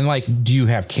thing, and like, do you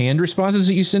have canned responses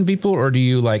that you send people, or do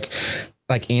you like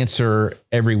answer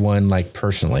everyone like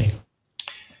personally?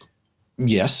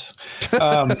 Yes.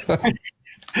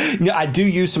 I do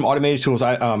use some automated tools.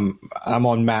 I'm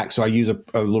on Mac, so I use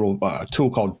a little tool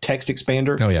called Text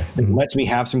Expander. Oh yeah. It lets me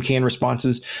have some canned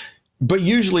responses, but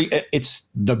usually it's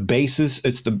the basis.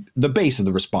 It's the base of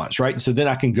the response, right? So then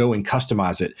I can go and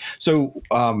customize it. So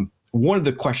one of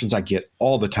the questions I get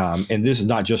all the time, and this is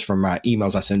not just from my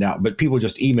emails I send out, but people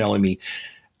just emailing me,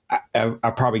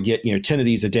 I probably get 10 of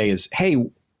these a day, is, hey,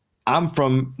 I'm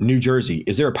from New Jersey.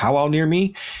 Is there a powwow near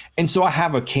me? And so I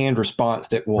have a canned response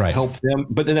that will help them,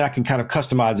 but then I can kind of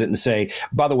customize it and say,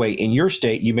 by the way, in your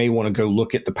state, you may want to go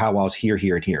look at the powwows here,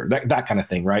 here, and here, that kind of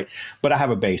thing. Right. But I have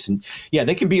a base, and yeah,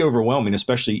 they can be overwhelming,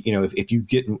 especially,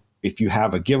 if you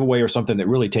have a giveaway or something that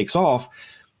really takes off,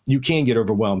 you can get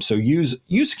overwhelmed. So use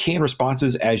canned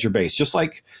responses as your base, just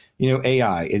like,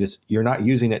 AI. You're not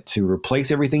using it to replace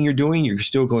everything you're doing. You're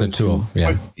still going it's a tool.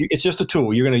 Yeah. It's just a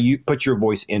tool. You're going to put your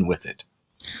voice in with it.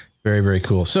 Very, very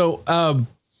cool. So,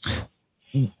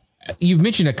 you've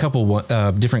mentioned a couple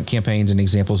different campaigns and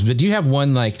examples, but do you have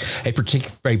one like a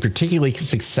particularly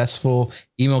successful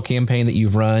email campaign that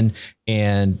you've run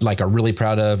and like are really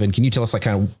proud of? And can you tell us like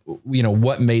kind of,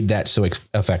 what made that so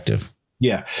effective?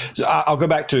 Yeah. So I'll go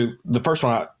back to the first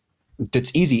one.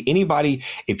 That's easy. Anybody,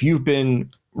 if you've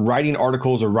been writing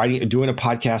articles or doing a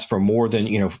podcast for more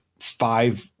than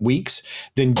 5 weeks,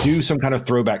 then do some kind of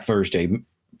Throwback Thursday.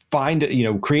 Find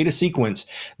create a sequence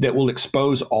that will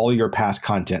expose all your past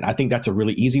content. I think that's a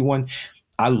really easy one.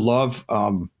 I love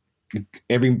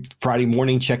every Friday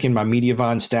morning checking my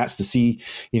Mediavine stats to see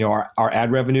our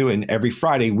ad revenue, and every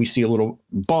Friday we see a little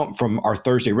bump from our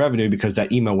Thursday revenue because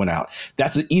that email went out.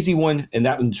 That's an easy one, and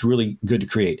that one's really good to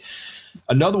create.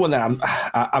 Another one that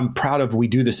I'm proud of, we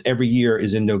do this every year,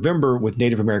 is in November with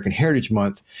Native American Heritage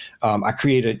Month. I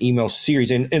created an email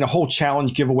series and a whole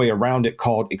challenge giveaway around it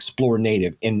called Explore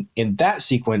Native. And in that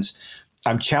sequence,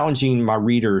 I'm challenging my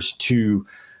readers to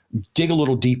dig a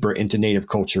little deeper into Native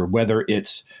culture, whether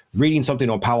it's reading something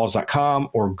on powwows.com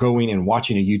or going and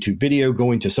watching a YouTube video,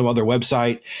 going to some other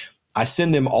website. I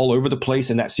send them all over the place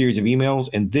in that series of emails.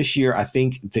 And this year, I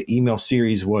think the email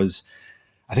series was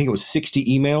 60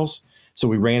 emails. So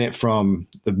we ran it from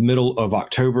the middle of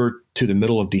October to the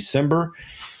middle of December.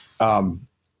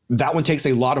 That one takes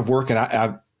a lot of work, and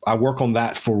I work on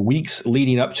that for weeks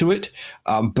leading up to it.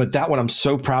 But that one I'm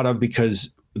so proud of,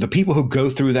 because the people who go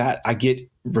through that, I get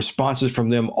responses from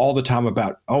them all the time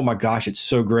about, oh my gosh, it's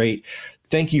so great.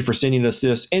 Thank you for sending us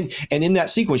this. And in that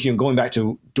sequence, going back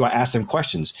to, do I ask them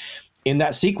questions? In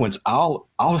that sequence, I'll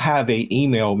have an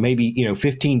email maybe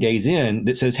 15 days in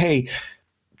that says, hey,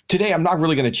 today, I'm not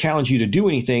really going to challenge you to do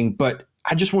anything, but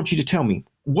I just want you to tell me,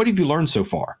 what have you learned so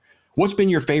far? What's been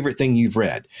your favorite thing you've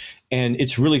read? And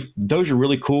those are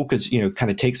really cool because,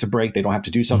 kind of takes a break. They don't have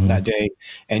to do something that day.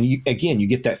 And you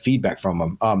get that feedback from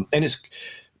them. And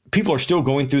people are still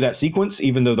going through that sequence,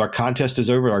 even though our contest is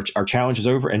over, our challenge is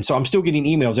over. And so I'm still getting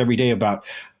emails every day about,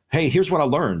 hey, here's what I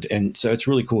learned. And so it's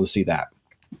really cool to see that.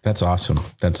 That's awesome.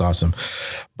 That's awesome.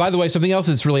 By the way, something else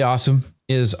that's really awesome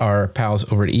is our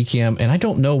pals over at Ecamm. And I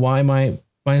don't know why my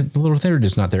little third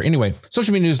is not there. Anyway,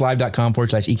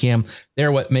 socialmedianewslive.com/Ecamm.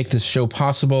 They're what make this show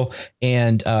possible.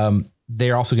 And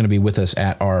they're also going to be with us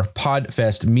at our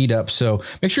PodFest meetup. So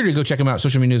make sure to go check them out,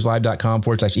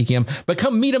 socialmedianewslive.com/Ecamm. But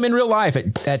come meet them in real life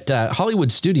at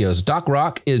Hollywood Studios. Doc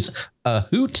Rock is a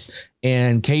hoot,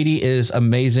 and Katie is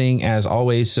amazing as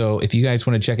always. So if you guys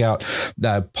want to check out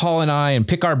Paul and I and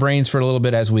pick our brains for a little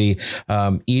bit as we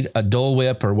eat a Dole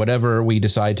Whip or whatever we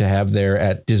decide to have there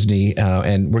at Disney,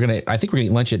 and I think we're going to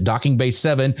eat lunch at Docking Bay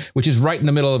 7, which is right in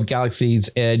the middle of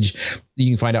Galaxy's Edge. You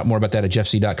can find out more about that at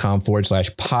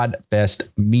jeffc.com/podfest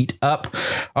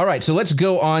meetup. All right, so let's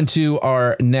go on to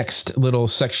our next little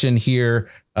section here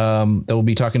that we'll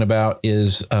be talking about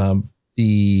is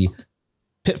the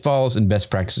pitfalls and best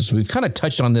practices. We've kind of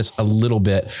touched on this a little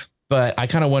bit, but I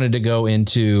kind of wanted to go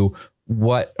into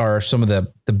what are some of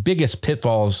the biggest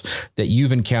pitfalls that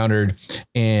you've encountered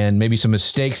and maybe some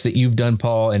mistakes that you've done,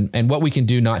 Paul, and what we can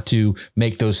do not to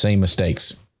make those same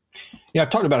mistakes. Yeah, I've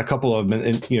talked about a couple of them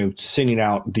and sending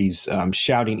out these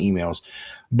shouting emails.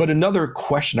 But another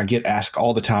question I get asked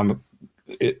all the time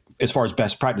as far as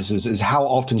best practices is how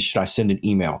often should I send an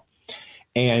email?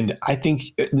 And I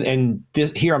think,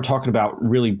 here I'm talking about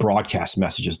really broadcast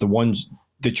messages, the ones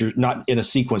that you're not in a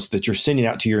sequence that you're sending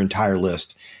out to your entire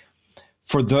list.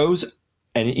 For those,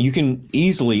 and you can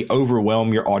easily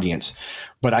overwhelm your audience,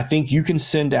 but I think you can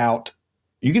send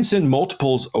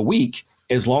multiples a week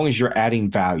as long as you're adding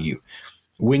value.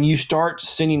 When you start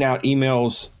sending out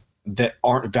emails that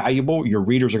aren't valuable, your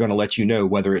readers are going to let you know,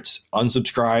 whether it's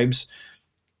unsubscribes,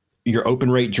 your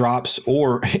open rate drops,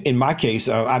 or in my case,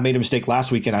 I made a mistake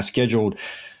last week and I scheduled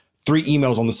 3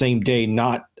 emails on the same day.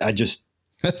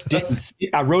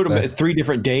 I wrote them at 3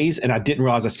 different days and I didn't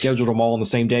realize I scheduled them all on the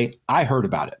same day. I heard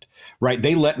about it, right?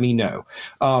 They let me know.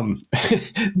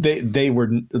 There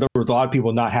was a lot of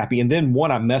people not happy. And then one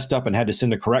I messed up and had to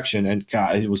send a correction, and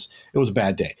God, it was a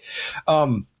bad day.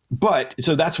 But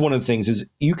so that's one of the things is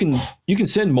you can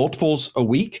send multiples a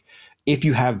week if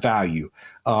you have value.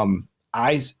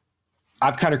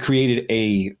 I've kind of created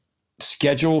a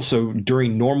schedule. So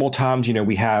during normal times,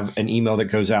 we have an email that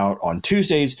goes out on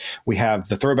Tuesdays. We have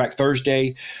the Throwback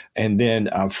Thursday, and then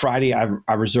Friday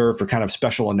I reserve for kind of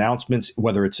special announcements,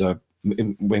 whether it's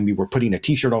when we were putting a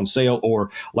T-shirt on sale,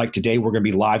 or like today we're going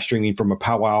to be live streaming from a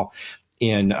powwow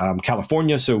in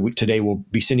California. So today we'll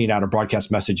be sending out a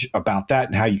broadcast message about that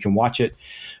and how you can watch it.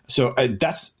 So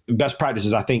that's best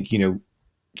practices. I think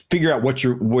figure out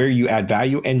where you add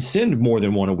value and send more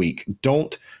than one a week.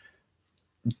 Don't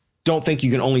think you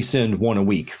can only send one a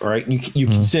week. All right. You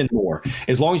can send more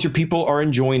as long as your people are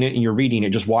enjoying it and you're reading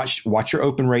it. Just watch your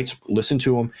open rates, listen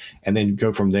to them, and then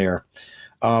go from there.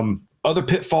 Other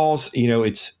pitfalls,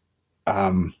 is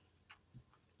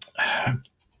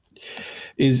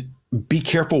be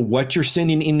careful what you're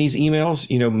sending in these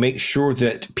emails. Make sure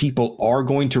that people are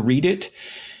going to read it.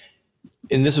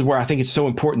 And this is where I think it's so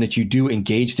important that you do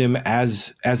engage them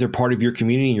as they're part of your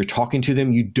community and you're talking to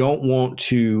them. You don't want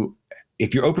to,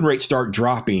 if your open rates start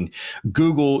dropping,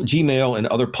 Google, Gmail, and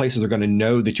other places are going to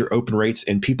know that your open rates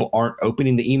and people aren't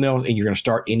opening the emails, and you're going to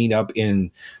start ending up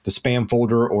in the spam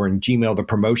folder or in Gmail, the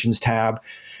promotions tab.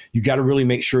 You got to really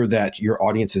make sure that your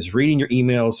audience is reading your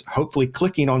emails, hopefully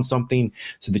clicking on something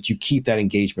so that you keep that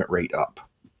engagement rate up.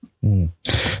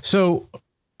 So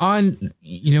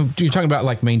you're talking about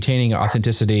like maintaining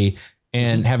authenticity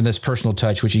and having this personal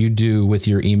touch, which you do with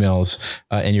your emails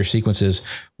and your sequences.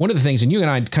 One of the things, and you and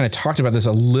I kind of talked about this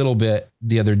a little bit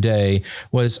the other day,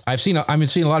 was I've seen a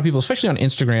lot of people, especially on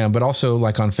Instagram, but also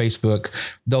like on Facebook,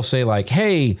 they'll say like,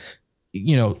 hey,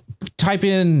 type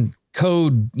in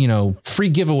code, free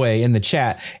giveaway in the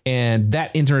chat, and that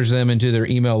enters them into their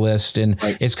email list. And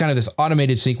right. It's kind of this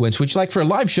automated sequence, which like for a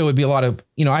live show would be a lot of,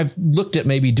 I've looked at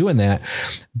maybe doing that,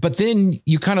 but then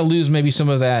you kind of lose maybe some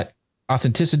of that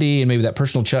authenticity and maybe that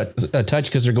personal touch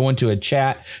because they're going to a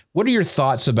chat. What are your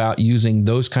thoughts about using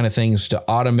those kind of things to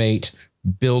automate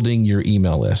building your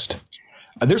email list?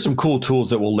 There's some cool tools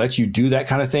that will let you do that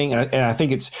kind of thing. And I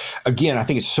think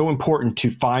it's so important to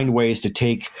find ways to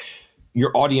take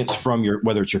your audience from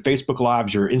whether it's your Facebook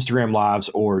lives, your Instagram lives,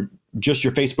 or just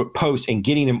your Facebook posts, and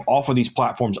getting them off of these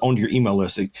platforms onto your email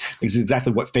list. It's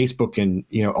exactly what Facebook and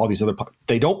all these other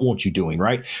they don't want you doing,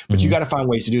 right? But you got to find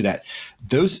ways to do that.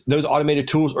 Those automated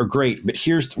tools are great, but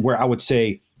here's where I would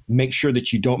say make sure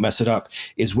that you don't mess it up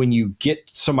is when you get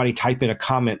somebody type in a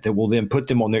comment that will then put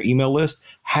them on their email list,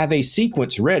 have a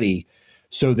sequence ready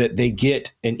so that they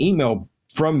get an email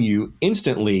from you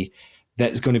instantly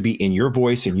that's going to be in your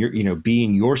voice and your,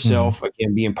 being yourself,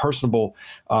 again, being personable.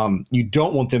 You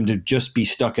don't want them to just be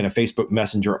stuck in a Facebook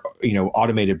Messenger,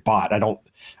 automated bot.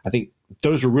 I think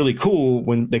those were really cool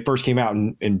when they first came out,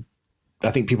 and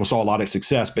I think people saw a lot of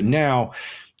success, but now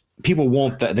people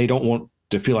want that. They don't want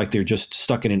to feel like they're just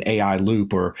stuck in an AI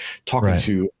loop or talking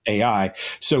to AI.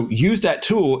 So use that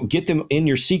tool, get them in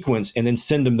your sequence, and then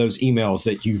send them those emails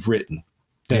that you've written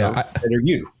that are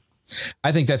you.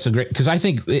 I think that's because I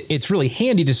think it's really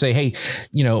handy to say, hey,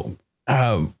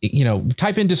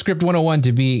 type in Descript 101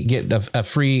 to get a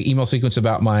free email sequence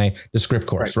about my Descript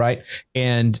course. Right.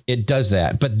 And it does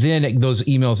that. But then those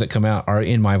emails that come out are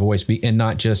in my voice and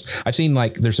not just, I've seen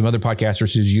like, there's some other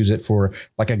podcasters who use it for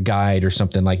like a guide or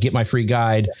something, like get my free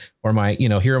guide or my,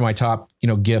 here are my top,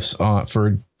 gifts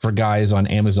for guys on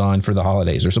Amazon for the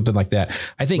holidays or something like that.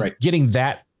 I think getting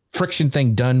that friction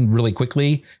thing done really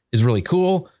quickly is really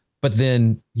cool. but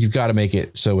then you've got to make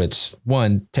it so it's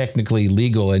one, technically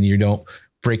legal, and you don't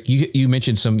break. You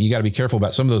mentioned you got to be careful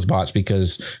about some of those bots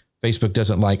because Facebook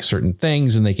doesn't like certain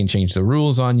things and they can change the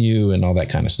rules on you and all that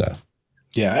kind of stuff.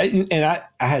 Yeah. And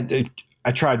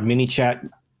I tried ManyChat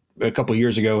a couple of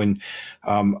years ago, and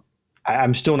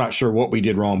I'm still not sure what we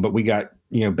did wrong, but we got,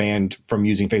 banned from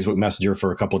using Facebook Messenger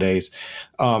for a couple of days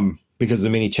because the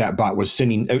ManyChat bot was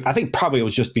sending, I think probably it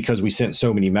was just because we sent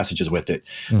so many messages with it.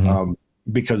 Mm-hmm.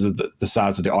 Because of the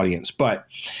size of the audience. But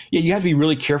yeah, you have to be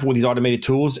really careful with these automated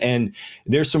tools. And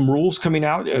there's some rules coming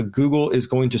out. Google is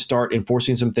going to start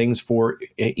enforcing some things for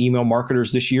email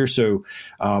marketers this year. So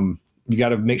you got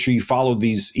to make sure you follow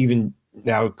these. Even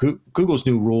now, Google's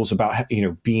new rules about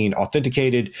being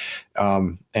authenticated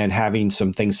and having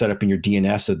some things set up in your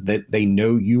DNS so that they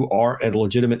know you are a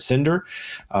legitimate sender.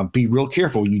 Be real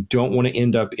careful. You don't want to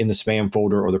end up in the spam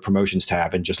folder or the promotions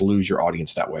tab and just lose your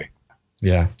audience that way.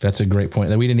 Yeah, that's a great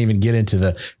point. That we didn't even get into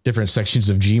the different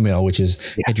sections of Gmail, which is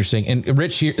interesting. And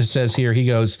Rich says he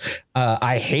goes,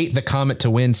 I hate the comment to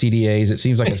win CDAs. It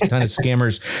seems like a ton of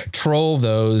scammers troll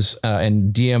those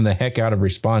and DM the heck out of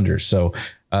responders. So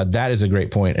that is a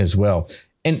great point as well.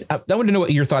 And I wanted to know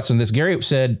what your thoughts on this. Gary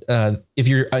said, if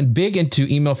you're big into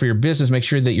email for your business, make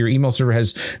sure that your email server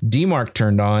has DMARC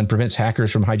turned on, prevents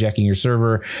hackers from hijacking your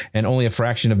server, and only a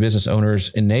fraction of business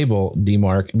owners enable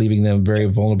DMARC, leaving them very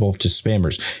vulnerable to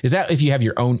spammers. Is that if you have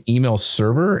your own email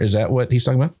server? Is that what he's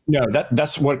talking about? No,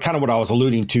 that's what I was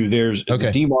alluding to. There's the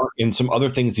DMARC and some other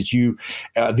things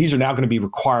that these are now going to be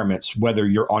requirements, whether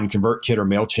you're on ConvertKit or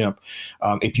MailChimp.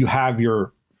 If you have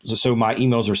so my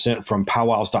emails are sent from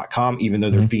powwows.com, even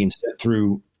though they're being sent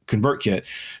through ConvertKit.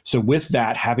 So with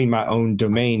that, having my own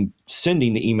domain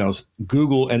sending the emails,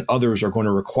 Google and others are going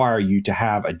to require you to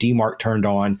have a DMARC turned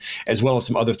on, as well as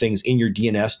some other things in your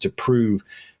DNS to prove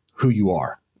who you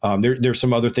are. There's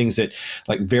some other things that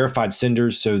like verified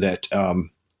senders, so that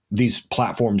these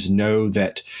platforms know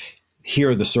that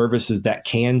here are the services that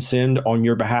can send on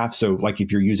your behalf. So like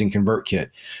if you're using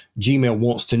ConvertKit, Gmail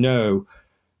wants to know,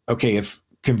 okay, if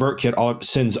ConvertKit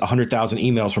sends 100,000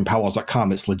 emails from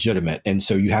powwows.com, it's legitimate. And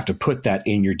so you have to put that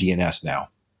in your DNS now.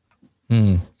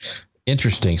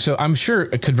 Interesting. So I'm sure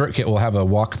a ConvertKit will have a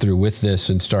walkthrough with this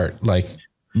and start like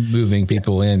moving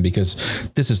people in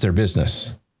because this is their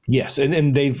business. Yes.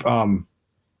 And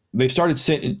they've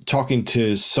started talking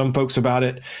to some folks about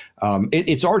it.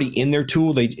 It's already in their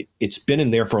tool. It's been in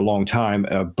there for a long time,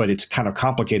 but it's kind of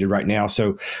complicated right now.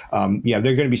 So, they're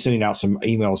going to be sending out some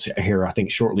emails here, I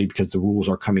think, shortly because the rules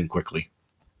are coming quickly.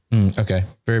 Okay.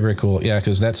 Very, very cool. Yeah,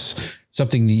 because that's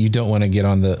something that you don't want to get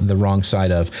on the wrong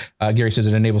side of. Gary says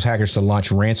it enables hackers to launch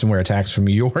ransomware attacks from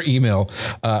your email,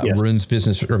 ruins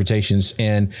business reputations.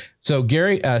 And so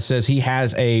Gary says he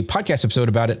has a podcast episode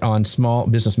about it on Small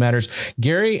Business Matters.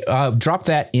 Gary, drop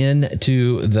that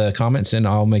into the comments and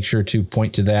I'll make sure to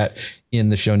point to that in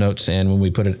the show notes. And when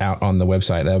we put it out on the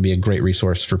website, that would be a great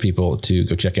resource for people to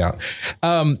go check out.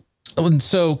 And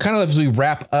so kind of as we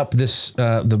wrap up this,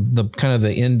 the kind of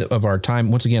the end of our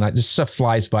time, once again, this stuff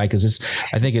flies by because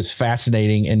I think it's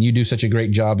fascinating and you do such a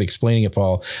great job explaining it,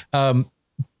 Paul.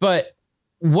 But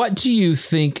what do you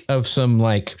think of some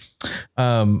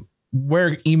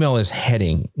where email is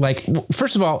heading? Like,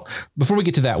 first of all, before we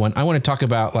get to that one, I want to talk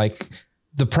about like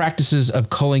the practices of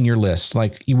culling your list.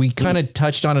 Like we kind of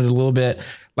touched on it a little bit.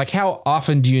 Like how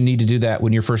often do you need to do that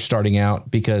when you're first starting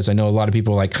out? Because I know a lot of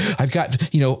people are like, I've got,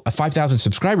 5,000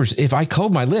 subscribers. If I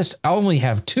culled my list, I only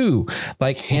have 2,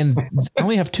 and I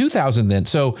only have 2,000 then.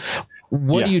 So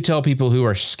what do you tell people who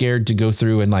are scared to go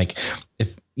through and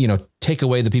take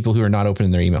away the people who are not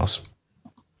opening their emails?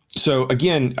 So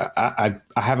again, I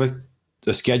have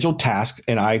a scheduled task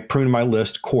and I prune my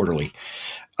list quarterly.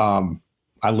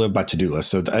 I live by to-do lists.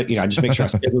 So, I just make sure I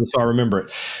schedule it so I remember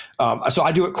it. So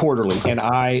I do it quarterly, and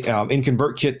I, in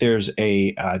ConvertKit, there's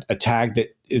a tag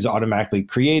that is automatically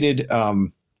created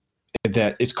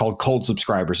that it's called cold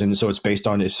subscribers. And so it's based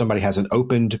on if somebody hasn't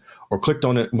opened or clicked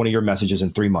on one of your messages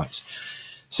in 3 months.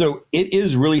 So it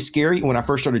is really scary. When I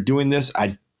first started doing this,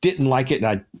 I didn't like it. And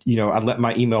I let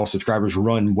my email subscribers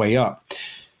run way up.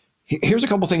 Here's a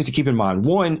couple things to keep in mind.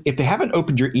 One, if they haven't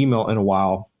opened your email in a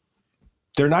while,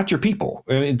 they're not your people.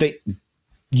 I mean,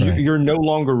 you're no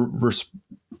longer,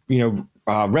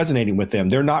 resonating with them.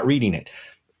 They're not reading it.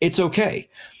 It's okay.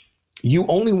 You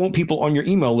only want people on your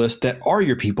email list that are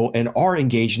your people and are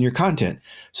engaged in your content.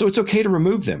 So it's okay to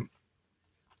remove them.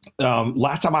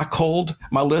 Last time I culled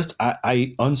my list,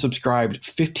 I unsubscribed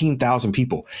 15,000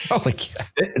 people. Oh my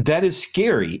God. That is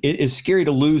scary. It is scary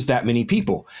to lose that many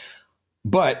people.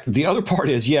 But the other part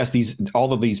is, yes,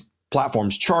 all of these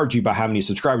platforms charge you by how many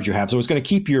subscribers you have. So it's going to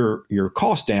keep your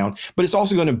costs down, but it's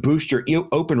also going to boost your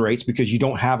open rates because you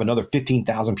don't have another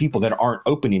 15,000 people that aren't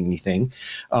opening anything.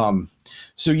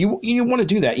 So you want to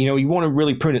do that. You want to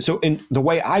really prune it. So and the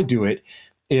way I do it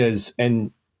is,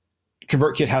 and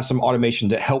ConvertKit has some automation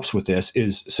that helps with this,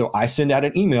 is so I send out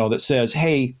an email that says,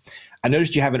 hey, I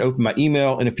noticed you haven't opened my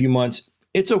email in a few months.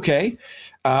 It's okay.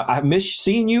 I miss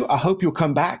seeing you. I hope you'll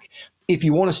come back. If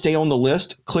you want to stay on the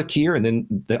list, click here, and then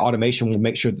the automation will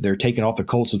make sure that they're taken off the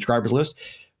cold subscribers list.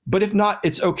 But if not,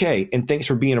 it's okay. And thanks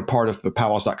for being a part of the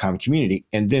powwows.com community.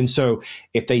 And then so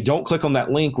if they don't click on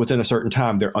that link within a certain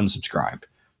time, they're unsubscribed.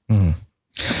 Mm.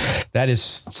 That is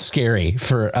scary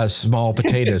for us small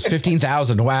potatoes.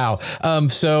 15,000. Wow.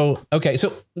 So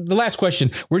the last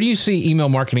question, where do you see email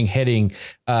marketing heading?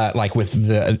 Like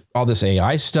with all this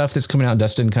AI stuff that's coming out,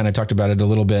 Dustin kind of talked about it a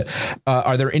little bit.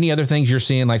 Are there any other things you're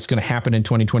seeing like it's going to happen in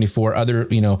 2024?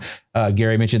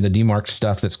 Gary mentioned the DMARC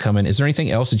stuff that's coming. Is there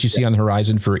anything else that you see on the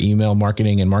horizon for email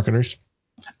marketing and marketers?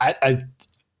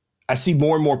 I see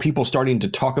more and more people starting to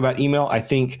talk about email. I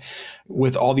think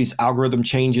with all these algorithm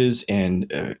changes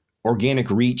and organic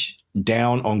reach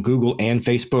down on Google and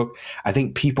Facebook, I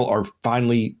think people are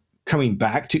finally coming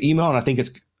back to email. And I think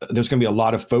there's going to be a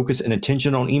lot of focus and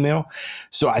attention on email.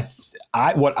 So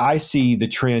what I see the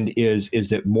trend is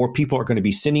that more people are going to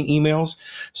be sending emails.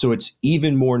 So it's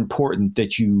even more important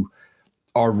that you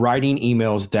are writing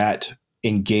emails that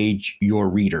engage your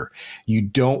reader. You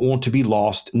don't want to be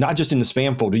lost, not just in the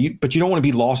spam folder, but you don't want to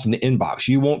be lost in the inbox.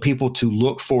 You want people to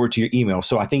look forward to your email.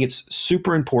 So I think it's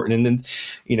super important. And then,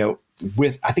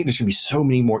 I think there's going to be so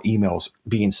many more emails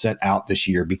being sent out this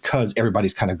year because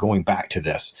everybody's kind of going back to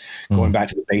this, going back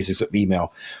to the basics of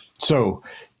email. So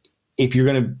if you're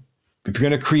going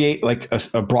to create like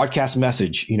a broadcast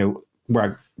message, where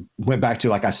I went back to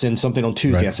like I send something on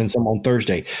Tuesday, right. I send some on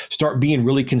Thursday. Start being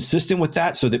really consistent with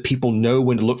that so that people know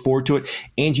when to look forward to it.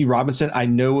 Angie Robinson, I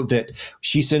know that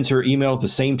she sends her email at the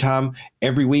same time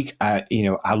every week. I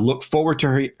look forward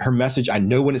to her message. I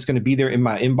know when it's going to be there in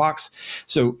my inbox.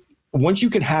 So once you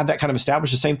can have that kind of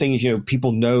established, the same thing as,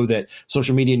 people know that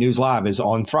Social Media News Live is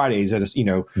on Fridays at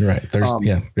right.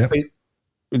 Thursday. Yep.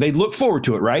 They look forward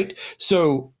to it. Right.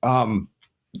 So,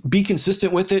 be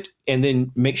consistent with it and then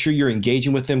make sure you're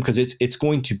engaging with them because it's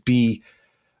going to be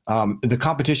the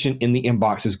competition in the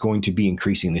inbox is going to be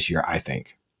increasing this year, I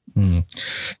think.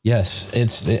 Yes, it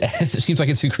seems like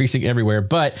it's increasing everywhere.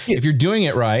 But if you're doing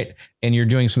it right and you're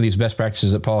doing some of these best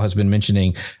practices that Paul has been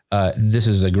mentioning, this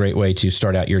is a great way to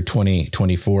start out your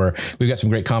 2024. We've got some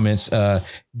great comments.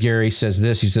 Gary says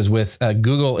this. He says, with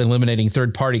Google eliminating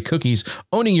third-party cookies,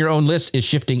 owning your own list is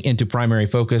shifting into primary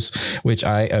focus, which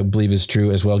I believe is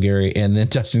true as well, Gary. And then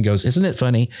Dustin goes, isn't it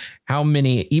funny how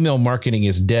many email marketing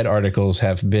is dead articles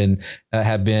have been,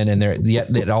 and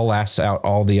yet it all lasts out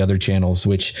all the other channels,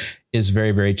 which is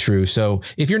very, very true. So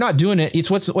if you're not doing it, it's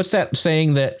what's that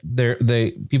saying that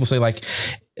people say, like,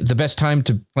 the best time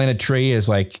to plant a tree is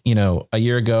like, a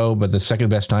year ago, but the second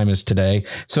best time is today.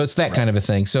 So it's that kind of a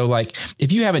thing. So like,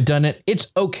 if you haven't done it, it's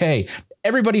okay.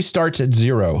 Everybody starts at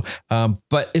zero.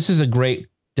 But this is a great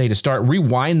day to start.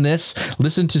 Rewind this,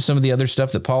 listen to some of the other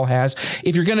stuff that Paul has.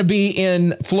 If you're going to be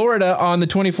in Florida on the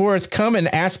 24th, come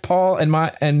and ask Paul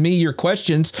and me your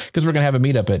questions, because we're going to have a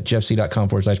meetup at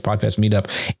jeffc.com/podcast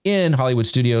meetup in Hollywood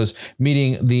Studios,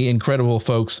 meeting the incredible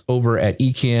folks over at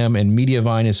Ecamm, and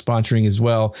Mediavine is sponsoring as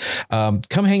well.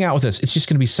 Come hang out with us. It's just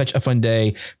going to be such a fun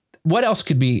day. What else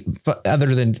could be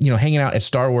other than, hanging out at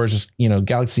Star Wars,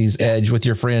 Galaxy's Edge with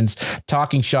your friends,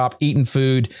 talking shop, eating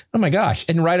food. Oh my gosh.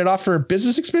 And write it off for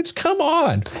business expense. Come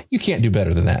on. You can't do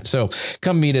better than that. So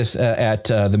come meet us at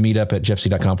the meetup at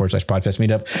jeffc.com/podcast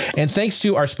meetup. And thanks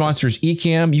to our sponsors,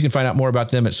 Ecamm. You can find out more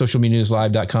about them at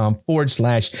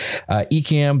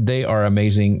socialmedianewslive.com/Ecamm. They are an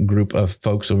amazing group of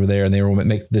folks over there, and they will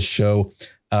make this show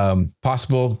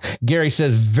possible. Gary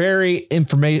says, very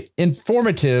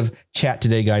informative chat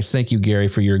today, guys. Thank you, Gary,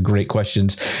 for your great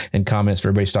questions and comments, for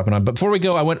everybody stopping on. But before we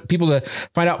go, I want people to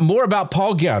find out more about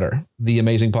Paul Gowder, the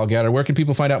amazing Paul Gowder. Where can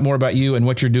people find out more about you and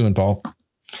what you're doing, Paul?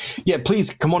 Yeah,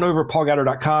 please come on over to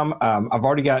paulgowder.com. I've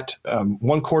already got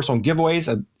one course on giveaways.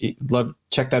 I'd love to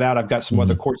check that out. I've got some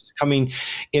other courses coming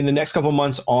in the next couple of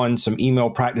months on some email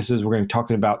practices. We're going to be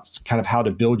talking about kind of how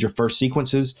to build your first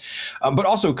sequences, but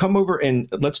also come over and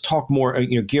let's talk more.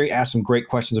 Gary asked some great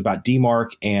questions about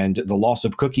DMARC and the loss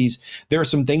of cookies. There are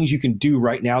some things you can do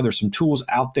right now. There's some tools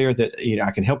out there that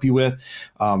I can help you with.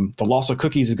 The loss of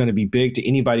cookies is going to be big to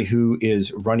anybody who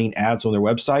is running ads on their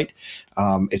website.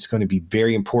 It's going to be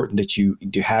very important that you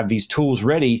have these tools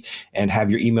ready and have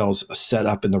your emails set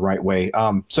up in the right way.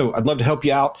 So I'd love to help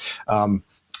you out.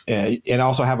 And I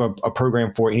also have a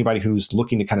program for anybody who's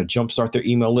looking to kind of jumpstart their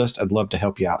email list. I'd love to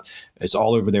help you out. It's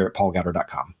all over there at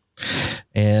paulgowder.com.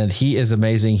 And he is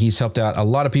amazing. He's helped out a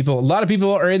lot of people. A lot of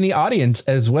people are in the audience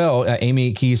as well.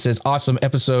 Amy Key says, awesome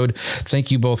episode.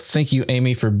 Thank you both. Thank you,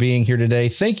 Amy, for being here today.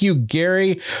 Thank you,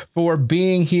 Gary, for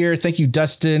being here. Thank you,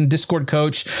 Dustin, Discord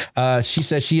coach. She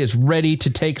says she is ready to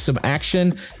take some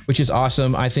action, which is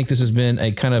awesome. I think this has been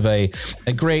a kind of a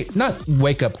great, not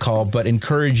wake up call, but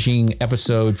encouraging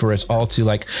episode for us all to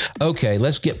like, okay,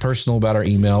 let's get personal about our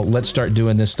email. Let's start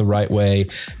doing this the right way.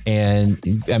 And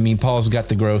I mean, Paul's got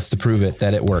the growth to prove it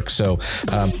that it works. So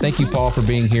thank you, Paul, for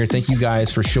being here. Thank you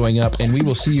guys for showing up, and we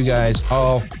will see you guys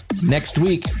all next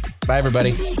week. Bye,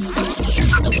 everybody.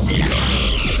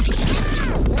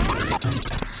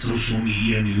 Social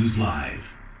Media News Live.